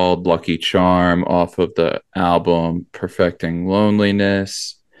called Lucky Charm off of the album Perfecting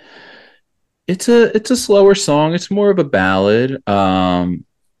Loneliness. It's a slower song. It's more of a ballad.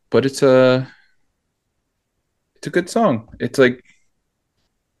 But it's a good song. It's like,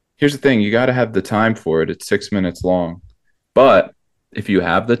 here's the thing, you got to have the time for it. It's 6 minutes long. But if you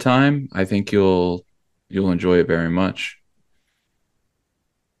have the time, I think you'll enjoy it very much.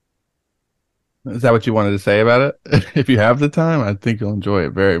 Is that what you wanted to say about it? If you have the time, I think you'll enjoy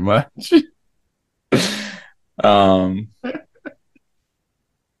it very much. Um, I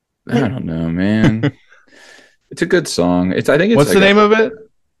don't know, man. It's a good song. I think it's What's like the a name of it?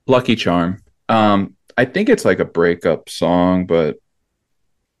 Lucky Charm. I think it's like a breakup song, but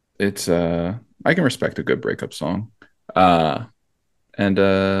it's I can respect a good breakup song. And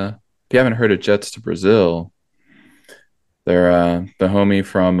if you haven't heard of Jets to Brazil, they're the homie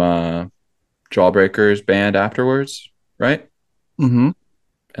from Jawbreaker's band afterwards, right? Mm-hmm.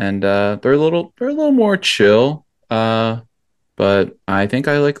 And they're a little more chill. But I think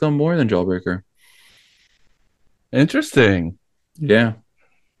I like them more than Jawbreaker. Interesting. Yeah,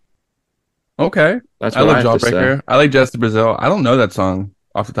 Okay. that's I what I love have to say. Jawbreaker. I like Just Brazil. I don't know that song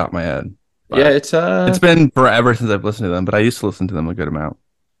off the top of my head, Yeah, but it's it's been forever since I've listened to them, but I used to listen to them a good amount.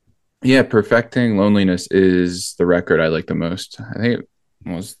 yeah, Perfecting Loneliness is the record I like the most. I think it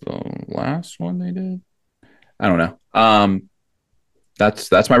was the last one they did. I don't know.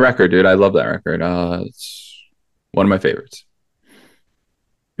 That's my record, dude. I love that record. It's one of my favorites.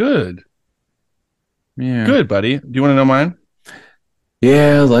 Good. Yeah. Good, buddy. Do you want to know mine?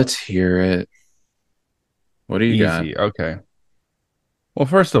 Yeah, let's hear it. What do you got? Easy. Okay. Well,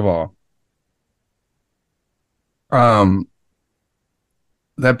 first of all, um,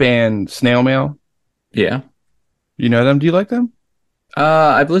 that band Snail Mail, Yeah. you know them? Do you like them?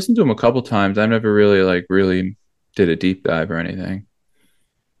 I've listened to them a couple times. I've never really did a deep dive or anything.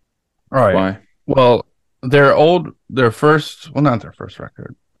 All right. Why? Well, their first, well, not their first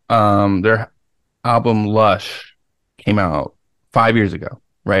record. Their album Lush came out 5 years ago,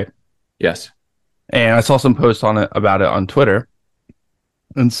 right? Yes. And I saw some posts on it about it on Twitter,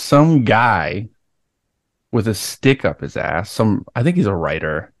 and some guy with a stick up his ass, I think he's a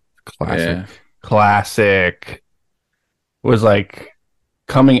writer, Yeah. classic, was like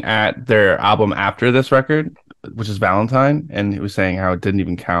coming at their album after this record, which is Valentine, and he was saying how it didn't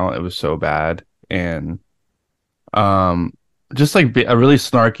even count. It was so bad. And um just like a really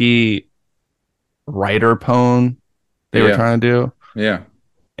snarky writer pone they were Yeah. trying to do. Yeah.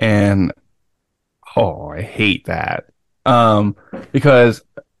 And oh, I hate that. Um because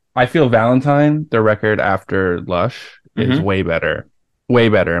I feel Valentine, their record after Lush, is Mm-hmm. way better. Way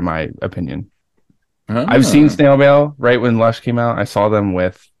better in my opinion. I've seen Oh. Snail Mail right when Lush came out. I saw them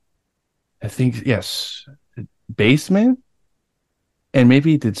with, I think, yes, Basement, and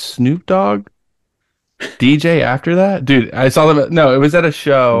maybe did Snoop Dogg DJ after that? Dude, I saw them. No, it was at a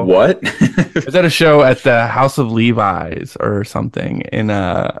show. What? It was at a show at the House of Levi's or something in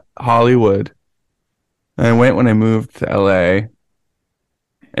Hollywood. And I went when I moved to LA,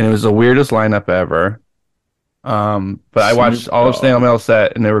 and it was the weirdest lineup ever. But I watched Snoop all of Snail Dogg. Mail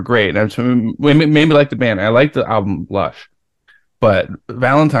set, and they were great. And it made me like the band. I like the album Lush, but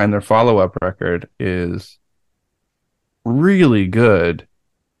Valentine, their follow up record, is really good.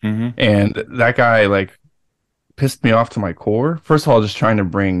 Mm-hmm. And that guy like pissed me off to my core. First of all, just trying to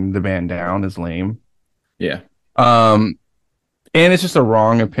bring the band down is lame. Yeah. Um, and it's just a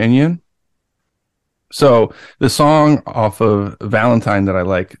wrong opinion. So the song off of Valentine that I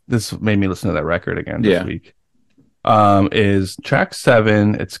like, this made me listen to that record again this Yeah. week. Is track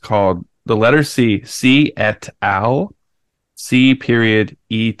 7. It's called the letter C, C et al. C period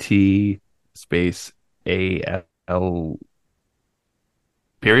E T space A L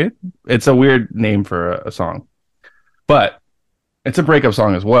period. It's a weird name for a song, but it's a breakup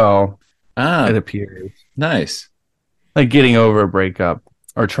song as well. It Ah, appears nice. like getting over a breakup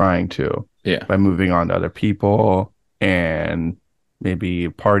or trying to Yeah. by moving on to other people and maybe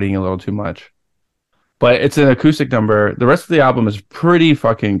partying a little too much. But it's an acoustic number. The rest of the album is pretty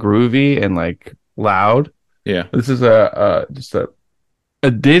fucking groovy and like loud. Yeah. This is just a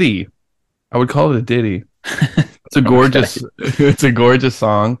ditty. I would call it a ditty. It's a Okay. gorgeous it's a gorgeous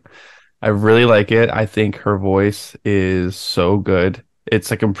song. I really like it. I think her voice is so good. It's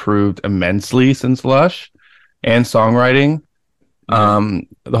like improved immensely since Lush and songwriting. Yeah.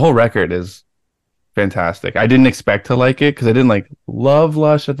 The whole record is fantastic. I didn't expect to like it because I didn't like love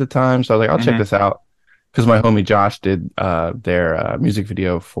Lush at the time. So I was like, I'll check Hmm. this out because my homie Josh did their music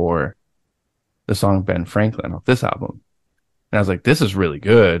video for the song Ben Franklin off this album. And I was like, this is really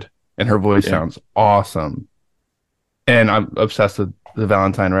good. And her voice Yeah. sounds awesome. And I'm obsessed with the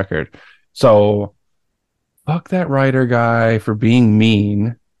Valentine record. So fuck that writer guy for being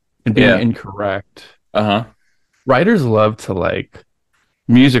mean and being Yeah. incorrect. Uh-huh. Writers love to like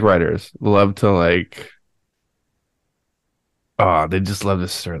music writers love to like oh, they just love to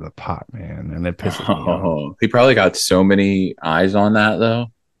stir the pot, man, and it pisses me off. Oh, he probably got so many eyes on that though.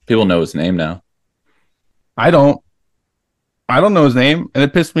 People know his name now. I don't I don't know his name and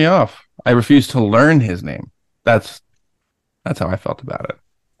it pissed me off. I refuse to learn his name. That's that's how I felt about it.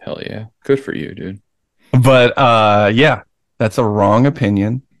 Hell yeah. Good for you, dude. But yeah, that's a wrong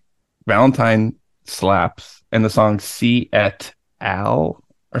opinion. Valentine slaps and the song C et al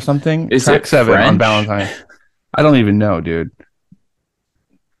or something. Is Track it 7 on French? Valentine. I don't even know, dude.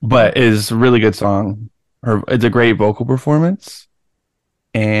 But is a really good song. It's a great vocal performance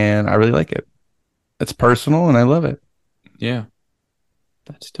and I really like it. It's personal and I love it. Yeah.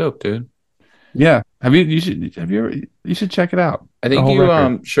 That's dope, dude. Yeah. You should check it out. I The think whole you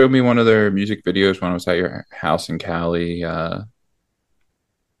record. showed me one of their music videos when I was at your house in Cali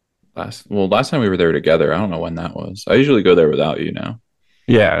last time we were there together. I don't know when that was. I usually go there without you now.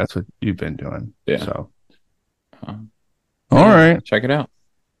 Yeah, that's what you've been doing. Yeah. So But all yeah, right. check it out.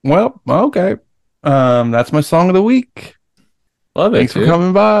 Well, okay. That's my song of the week. Love it, Thanks for dude.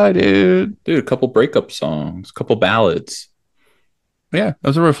 coming by, dude. Dude, a couple breakup songs, a couple ballads. Yeah, that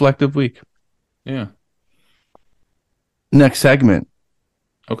was a reflective week. Yeah. Next segment,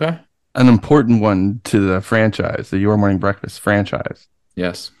 Okay. an important one to the franchise, the Your Morning Breakfast franchise.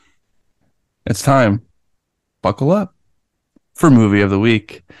 Yes. It's time. Buckle up for movie of the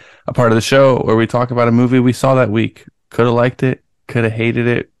week, a part of the show where we talk about a movie we saw that week. Could have liked it, could have hated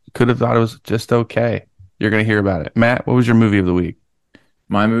it, could have thought it was just okay. You're going to hear about it. Matt, what was your movie of the week?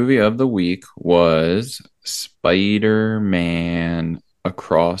 My movie of the week was Spider-Man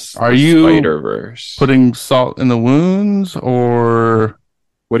Across Are the you Spider-Verse. putting salt in the wounds or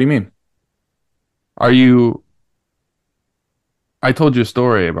What do you mean? are you? I told you a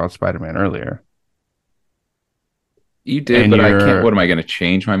story about Spider-Man earlier, You did, and but I can't. you're, What am I going to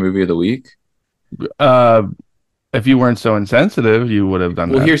change my movie of the week? uh, if you weren't so insensitive, you would have done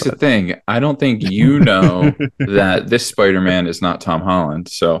Well, that. here's the thing. I don't think you know that this Spider-Man is not Tom Holland.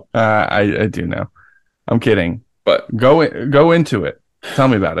 So, I do know. I'm kidding. but Go into it. Tell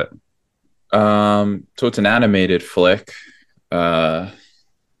me about it. so it's an animated flick, uh,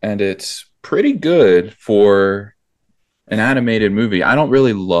 and it's pretty good for an animated movie. I don't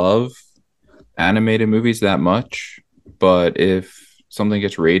really love animated movies that much, but if something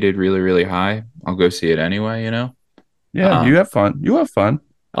gets rated really, really high, I'll go see it anyway, you know? Yeah, you Um, have fun. You have fun.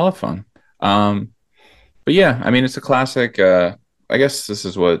 I'll have fun. But yeah, I mean, it's a classic. I guess this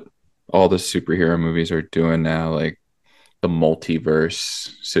is what all the superhero movies are doing now, like the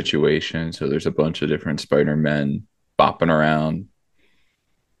multiverse situation. So there's a bunch of different Spider-Men bopping around,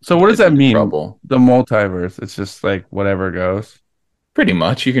 So what does getting that into mean? trouble. The multiverse? It's just like whatever goes. Pretty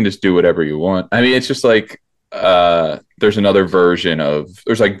much, you can just do whatever you want. I mean, it's just like there's another version of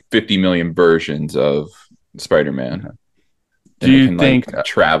there's like 50 million versions of Spider-Man, Do and they you can think? like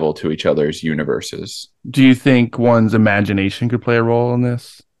travel to each other's universes. Do you think one's imagination could play a role in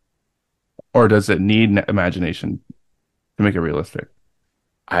this, or does it need imagination to make it realistic?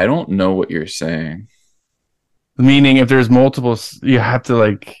 I don't know what you're saying. Meaning, if there's multiple, you have to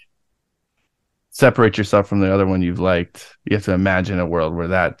like separate yourself from the other one you've liked. You have to imagine a world where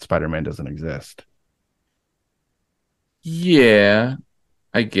that Spider-Man doesn't exist. Yeah,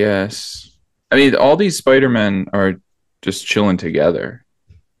 I guess. I mean, all these Spider-Men are just chilling together.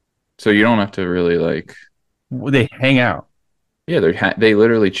 So you don't have to really like They hang out. yeah, they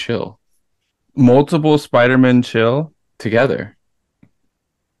literally chill Multiple Spider-Man chill. together.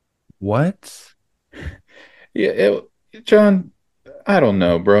 What? Yeah, John, I don't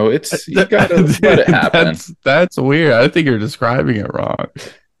know, bro. It's you gotta let it happen. That's weird. I think you're describing it wrong.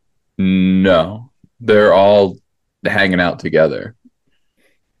 No, they're all hanging out together.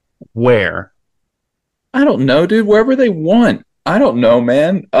 Where? I don't know, dude. Wherever they want. I don't know,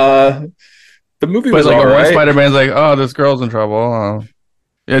 man. The movie But was like all one right. Spider-Man's like, oh, this girl's in trouble. Oh.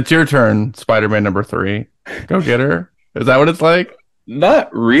 It's your turn, Spider-Man number 3. Go get her. Is that what it's like?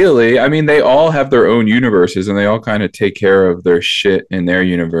 Not really. I mean, they all have their own universes and they all kind of take care of their shit in their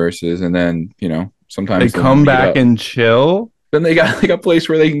universes. And then, They sometimes they'll come meet back up. and chill. Then they got like a place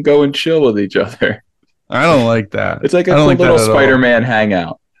where they can go and chill with each other. I don't like that. It's like I a don't cool like that little at all. Spider-Man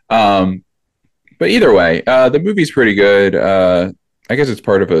hangout. But either way, the movie's pretty good. I guess it's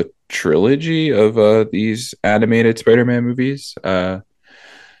part of a trilogy of these animated Spider-Man movies.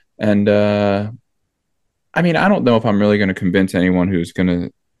 And I mean, I don't know if I'm really going to convince anyone who's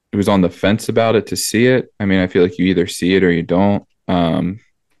on the fence about it to see it. I mean, I feel like you either see it or you don't.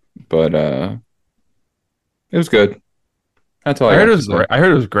 But it was good. That's all I I heard it got to was say. great. I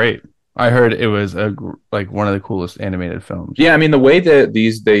heard it was great. I heard it was like one of the coolest animated films. Yeah, I mean, the way that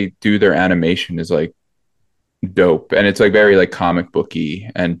they do their animation is like dope, and it's like very like comic booky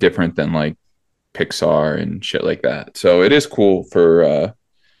and different than like Pixar and shit like that. So it is cool for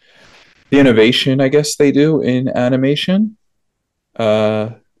the innovation, I guess they do in animation. Uh,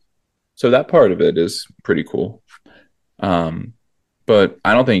 so that part of it is pretty cool. Um, but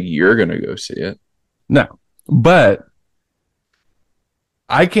I don't think you're gonna go see it. No, but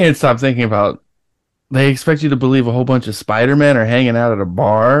I can't stop thinking about they expect you to believe a whole bunch of Spider-Man are hanging out at a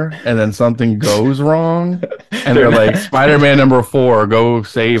bar and then something goes wrong and They're they're not, like Spider-Man number 4, go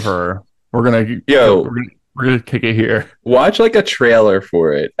save her. We're gonna yo, we're gonna kick it here. watch like a trailer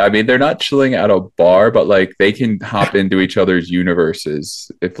for it. I mean, they're not chilling at a bar, but like they can hop into each other's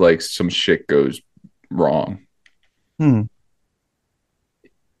universes if like some shit goes wrong. Hmm.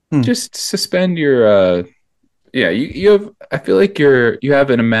 Hmm. Just suspend your yeah, you have I feel like you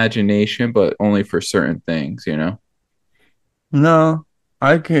have an imagination, but only for certain things. No,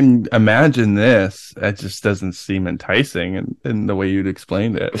 I can imagine this. It just doesn't seem enticing in the way you'd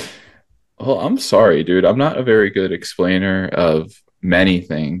explained it. Well, I'm sorry, dude. I'm not a very good explainer of many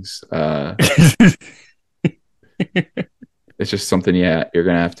things. It's just something, yeah, you're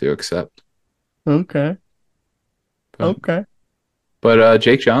gonna have to accept. Okay. But Okay.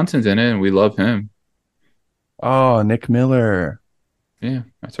 Jake Johnson's in it, and we love him. Oh, Nick Miller. Yeah,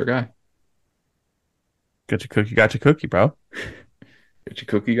 that's our guy. Got your cookie, bro. Got your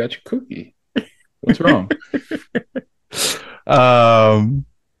cookie, got your cookie. What's wrong? Um,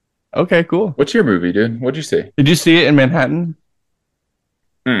 okay, cool. What's your movie, dude? What'd you see? Did you see it in Manhattan?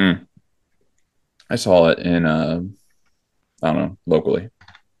 Mm-mm. I saw it in I don't know, locally,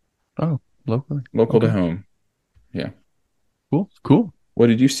 Oh, locally. local to Okay. home. Yeah. Cool. Cool. What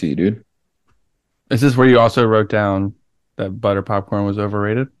did you see, dude? Is this where you also wrote down that butter popcorn was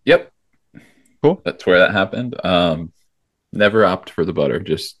overrated? Yep, Cool. that's where that happened. Never opt for the butter.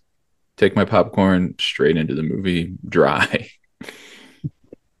 Just take my popcorn straight into the movie dry.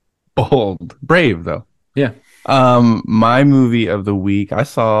 Bold. Brave though. Yeah. My movie of the week, I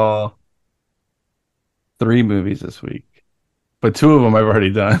saw 3 movies this week, but 2 of them I've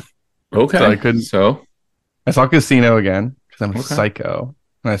already done. So I Okay. couldn't. So, I saw Casino again because I'm a okay. psycho.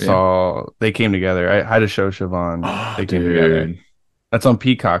 And I Yeah. saw They Came Together. I had to show Siobhan Oh, They Came Together. dude. That's on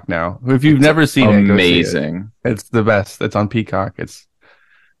Peacock now. If you've It's never seen it, go see it. amazing. It's the best. It's on Peacock.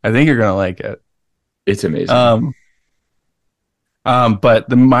 I think you're gonna like it. It's amazing. Um, but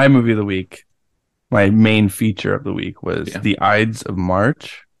my movie of the week, my main feature of the week was Yeah. The Ides of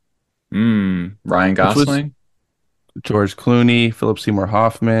March, Ryan which was Gosling, George Clooney, Philip Seymour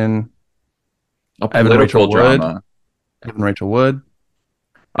Hoffman, a Evan Rachel political Wood, drama. Evan Rachel Wood.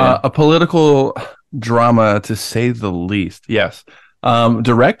 Yeah. A political drama to say the least. Yes.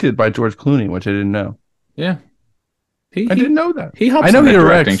 Directed by George Clooney, which I didn't know. Yeah. He I he didn't know that. he I hops know in he the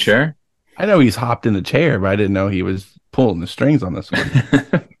directing directs. chair. I know he's hopped in the chair, but I didn't know he was pulling the strings on this one.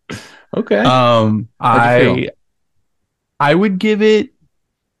 Okay. How'd you feel? I would give it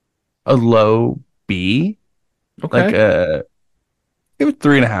a low B, like Okay. it was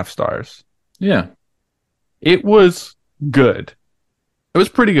 3.5 stars. Yeah. It was good. It was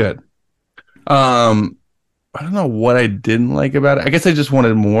pretty good. I don't know what I didn't like about it. I guess I just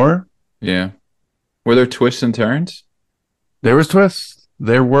wanted more. Yeah. Were there twists and turns? There was twists.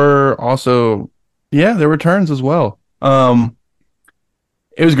 There were also, yeah, there were turns as well.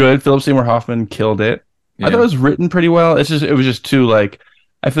 It was good. Philip Seymour Hoffman killed it. I thought it Yeah. was written pretty well. It was just too like,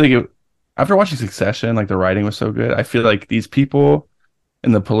 I feel like after watching Succession, like the writing was so good. I feel like these people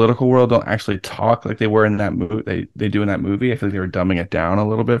in the political world don't actually talk like they were in that movie. They do in that movie. I feel like they were dumbing it down a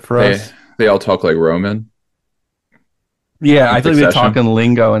little bit for They us. they all talk like Roman Yeah, in I feel like they talk Succession. in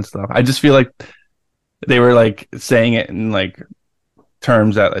lingo and stuff. I just feel like they were like saying it in like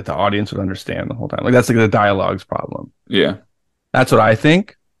terms that like the audience would understand the whole time. Like that's like the dialogue's problem. Yeah. That's what I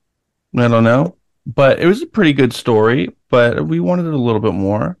think. I don't know, but it was a pretty good story. But we wanted it a little bit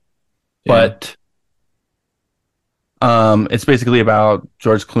more. Yeah. But It's basically about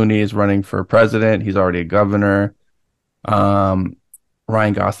George Clooney is running for president. He's already a governor. Um,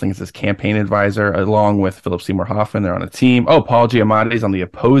 Ryan Gosling is his campaign advisor, along with Philip Seymour Hoffman. They're on a team. Oh, Paul Giamatti's on the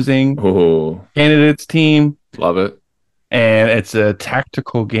opposing Oh, candidates team, love it. and it's a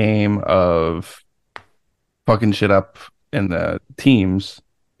tactical game of fucking shit up in the teams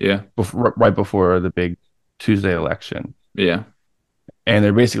Yeah. right before the big Tuesday election. Yeah. And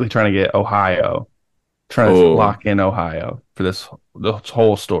they're basically trying to get Ohio, trying to Oh, lock in Ohio for this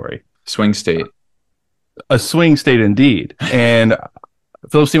whole story. swing state. A swing state indeed. And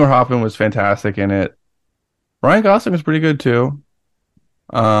Philip Seymour Hoffman was fantastic in it. Ryan Gosling was pretty good too.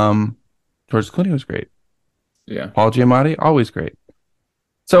 Um, George Clooney was great. Yeah. Paul Giamatti, always great.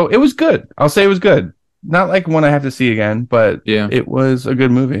 So it was good. I'll say it was good. Not like one I have to see again, but Yeah. it was a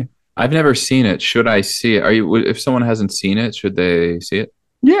good movie. I've never seen it. Should I see it? Are you, if someone hasn't seen it, should they see it?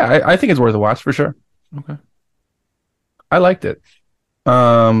 Yeah, I think it's worth a watch for sure. Okay. I liked it.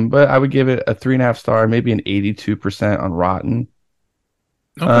 But I would give it a 3.5 star, maybe an 82% on Rotten.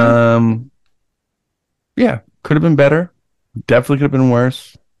 Okay. Um, yeah, could have been better. Definitely could have been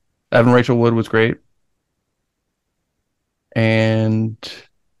worse. Evan Rachel Wood was great. And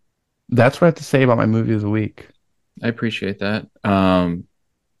that's what I have to say about my movie of the week. I appreciate that.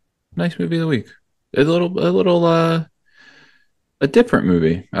 Nice movie of the week. A little, a different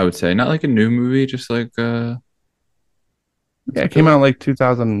movie, I would say. Not like a new movie, just Yeah, it like came out like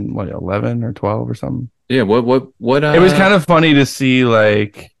 2000, what, 11 or 12 or something. yeah, what, It was kind of funny to see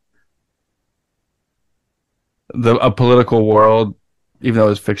like a political world, even though it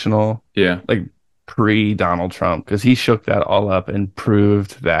was fictional, yeah, like pre Donald Trump, because he shook that all up and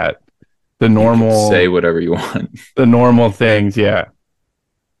proved that the you can say normal whatever you want. the normal things, yeah,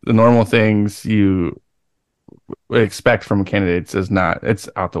 the normal things you would expect from candidates is not, it's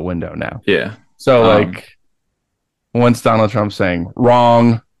out the window now. Yeah. So Um, like once Donald Trump saying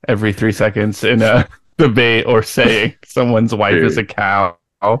wrong every 3 seconds in a debate, or saying someone's wife is dude. a cow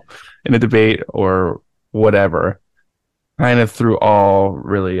in a debate or whatever, kind of threw all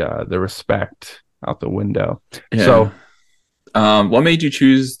really the respect out the window. Yeah. So What made you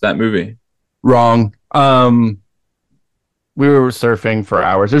choose that movie? wrong. We were surfing for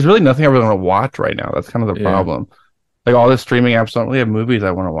hours. There's really nothing I really want to watch right now. That's kind of the Yeah. problem. Like all the streaming apps don't really have movies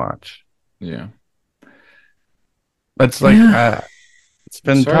I want to watch. Yeah. That's like Yeah. it's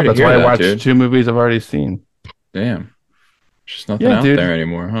been Sorry tough. to That's hear why I that, watched dude. 2 movies I've already seen. Damn. Just nothing Yeah, out dude. there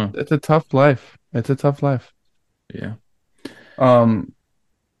anymore, huh? It's a tough life. It's a tough life. Yeah. Um,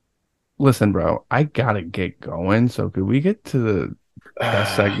 Listen, bro, I gotta get going. So could we get to the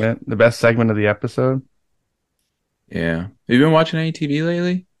best segment of the episode? Yeah. Have you been watching any TV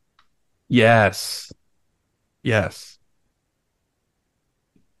lately? Yes. Yes.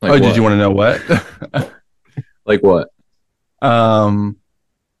 Like Oh, did you what? want to know what? Like what? um,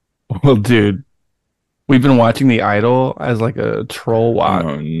 well, dude, we've been watching The Idol as like a troll watch.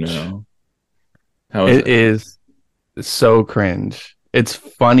 Oh no. How is It it? is so cringe. It's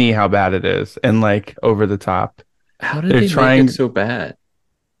funny how bad it is and like over the top. How did They're they make it trying so bad?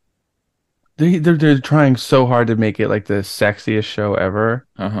 they're trying so hard to make it like the sexiest show ever.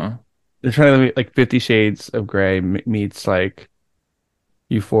 Uh-huh. They're trying to make like 50 Shades of Grey meets like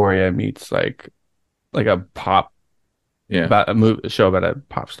Euphoria meets like a pop Yeah. about a show about a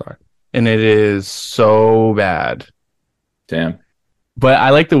pop star. And it is so bad. Damn. But I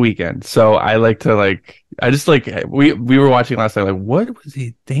like The Weeknd. So I like to like I just like we were watching last night, like what was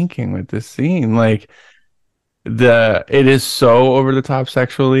he thinking with this scene? Like it is so over the top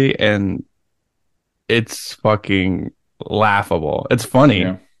sexually, and it's fucking laughable. It's funny.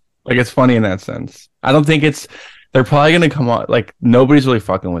 Yeah. Like it's funny in that sense. I don't think they're probably gonna come off like nobody's really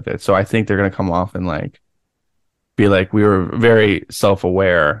fucking with it. So I think they're gonna come off and like be like, we were very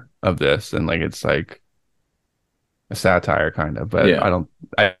self-aware of this, and like it's like a satire kind of, but Yeah.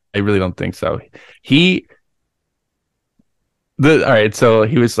 I really don't think so. He the all right, so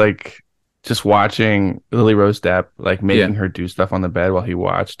he was like just watching Lily Rose Depp, like Yeah. making her do stuff on the bed while he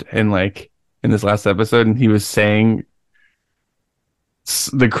watched, and like in this last episode, and he was saying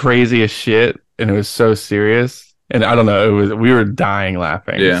the craziest shit, and it was so serious, and I don't know, we were dying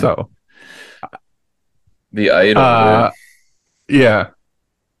laughing. Yeah. So The Idol, dude. uh yeah.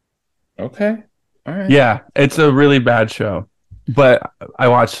 Okay. All right. Yeah, it's a really bad show. But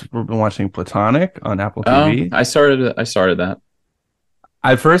we've been watching Platonic on Apple Oh, TV. I started that.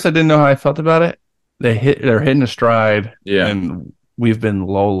 At first I didn't know how I felt about it. They're hitting a stride, Yeah. and we've been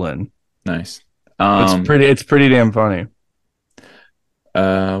lolling. Nice. It's pretty damn funny.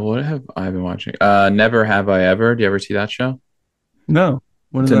 What have I been watching? Never Have I Ever. Do you ever see that show? No.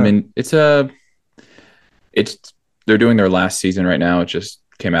 What is It's a that? min it's a it's they're doing their last season right now. It just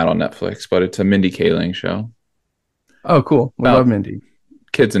came out on Netflix, but it's a Mindy Kaling show Oh, cool. We love about Mindy.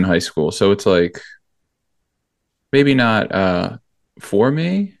 kids in high school. So it's like maybe not for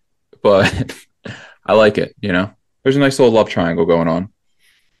me, but I like it, you know. There's a nice little love triangle going on.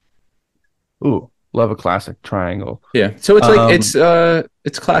 Ooh, love a classic triangle. Yeah. So it's like Um,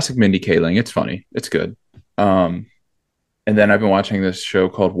 it's classic Mindy Kaling. It's funny. It's good. Um and then I've been watching this show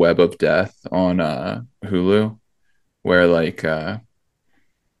called Web of Death on Hulu where like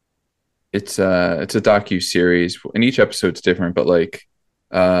it's a docu series and each episode's different, but like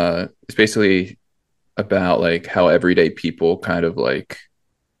it's basically about like how everyday people kind of like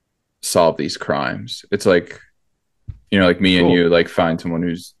solve these crimes. It's like, you know, like me and cool. you like find someone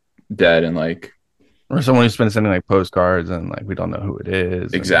who's dead and like Or someone who's been sending like postcards and like we don't know who it is,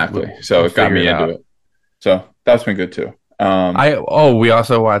 and exactly. So we'll it got figure me it into out. it. So that's been good too. We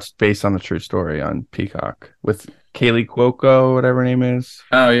also watched Based on a True Story on Peacock with Kaylee Cuoco, whatever her name is.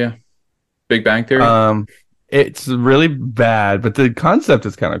 Oh yeah. Big Bang Theory? Um, it's really bad, but the concept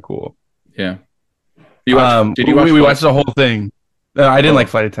is kind of cool. Yeah. Did you watch We Flight? watched the whole thing. I didn't like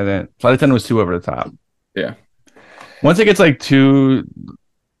Oh, Flight Attendant. Flight Attendant was too over the top. yeah. Once it gets like too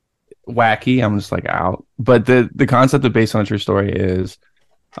wacky, I'm just like out. But the concept of Based on a True Story is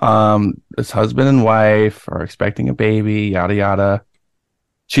this husband and wife are expecting a baby, yada yada.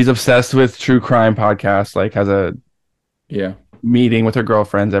 She's obsessed with true crime podcasts, like has a Yeah. meeting with her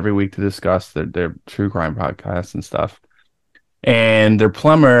girlfriends every week to discuss their true crime podcasts and stuff. And their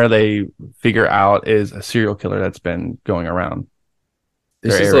plumber, they figure out, is a serial killer that's been going around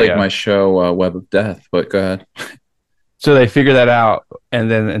This their is like area. my show, Web of Death, but go ahead. So they figure that out, and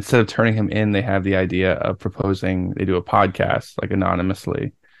then instead of turning him in, they have the idea of proposing. They do a podcast like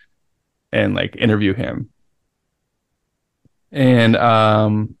anonymously and like interview him. And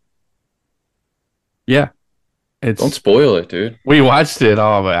yeah, Don't it's spoil it, dude. we watched it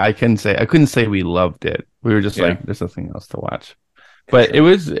all, but I couldn't say we loved it. We were just Yeah, like, there's nothing else to watch. for But sure.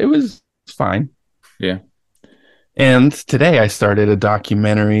 it was fine. Yeah. And today I started a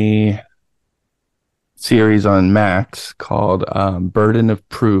documentary series on Max called Burden of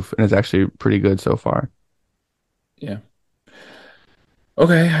Proof, and it's actually pretty good so far. Yeah.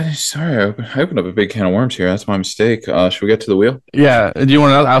 Okay. Sorry, I opened up a big can of worms here. That's my mistake. Should we get to the wheel? Yeah. Do you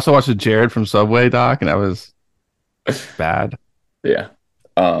want to know? I also watched the Jared from Subway doc, and that was bad. Yeah.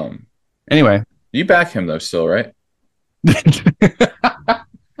 Um, Anyway, you back him though, still, right? that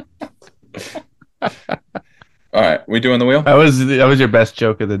All right. We doing the wheel? was your best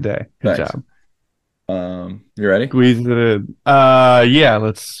joke of the day. Good Thanks. job. You ready? Squeeze it in. Yeah,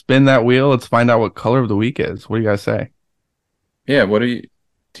 let's spin that wheel. Let's find out what color of the week is. What do you guys say? Yeah.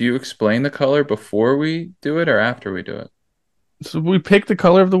 Do you explain the color before we do it or after we do it? So we pick the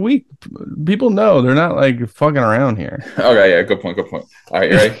color of the week. People know they're not like fucking around here. Okay. Yeah. Good point. Good point. All right.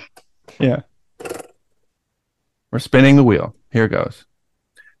 You ready? Yeah. We're spinning the wheel. Here it goes.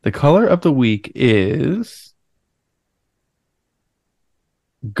 The color of the week is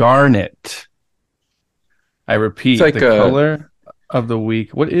garnet. I It's repeat, like the color of the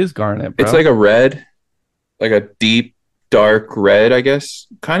week. What is garnet, it's bro? like a red, like a deep, dark red, I guess.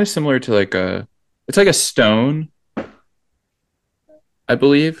 Kind of similar to it's like a stone, I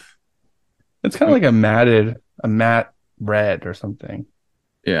believe. It's kind of like a matte red or something.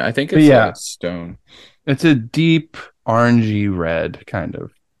 Yeah, I think But it's like a yeah, stone. it's a deep orangey red, kind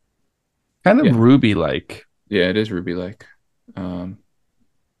of Yeah, ruby like. yeah, it is ruby like. Um,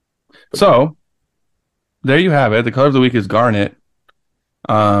 but So there you have it. The color of the week is garnet.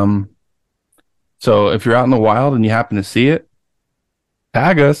 Um, so if you're out in the wild and you happen to see it,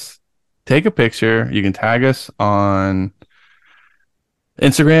 tag us, take a picture. You can tag us on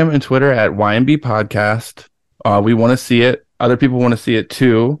Instagram and Twitter at YMB Podcast. We want to see it. Other people want to see it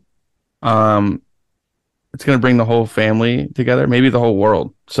too. Um, it's going to bring the whole family together, maybe the whole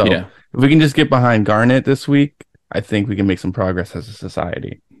world. So yeah, if we can just get behind Garnet this week, I think we can make some progress as a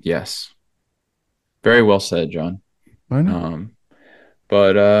society. yes, very well said, John. Why not?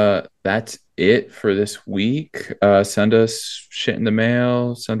 But that's it for this week. Send us shit in the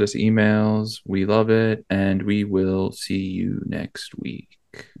mail, send us emails. We love it, and we will see you next week.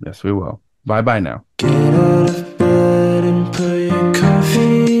 Yes, we will. Bye bye now. Get out of bed and put your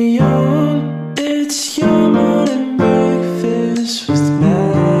coffee on. It's your morning breakfast with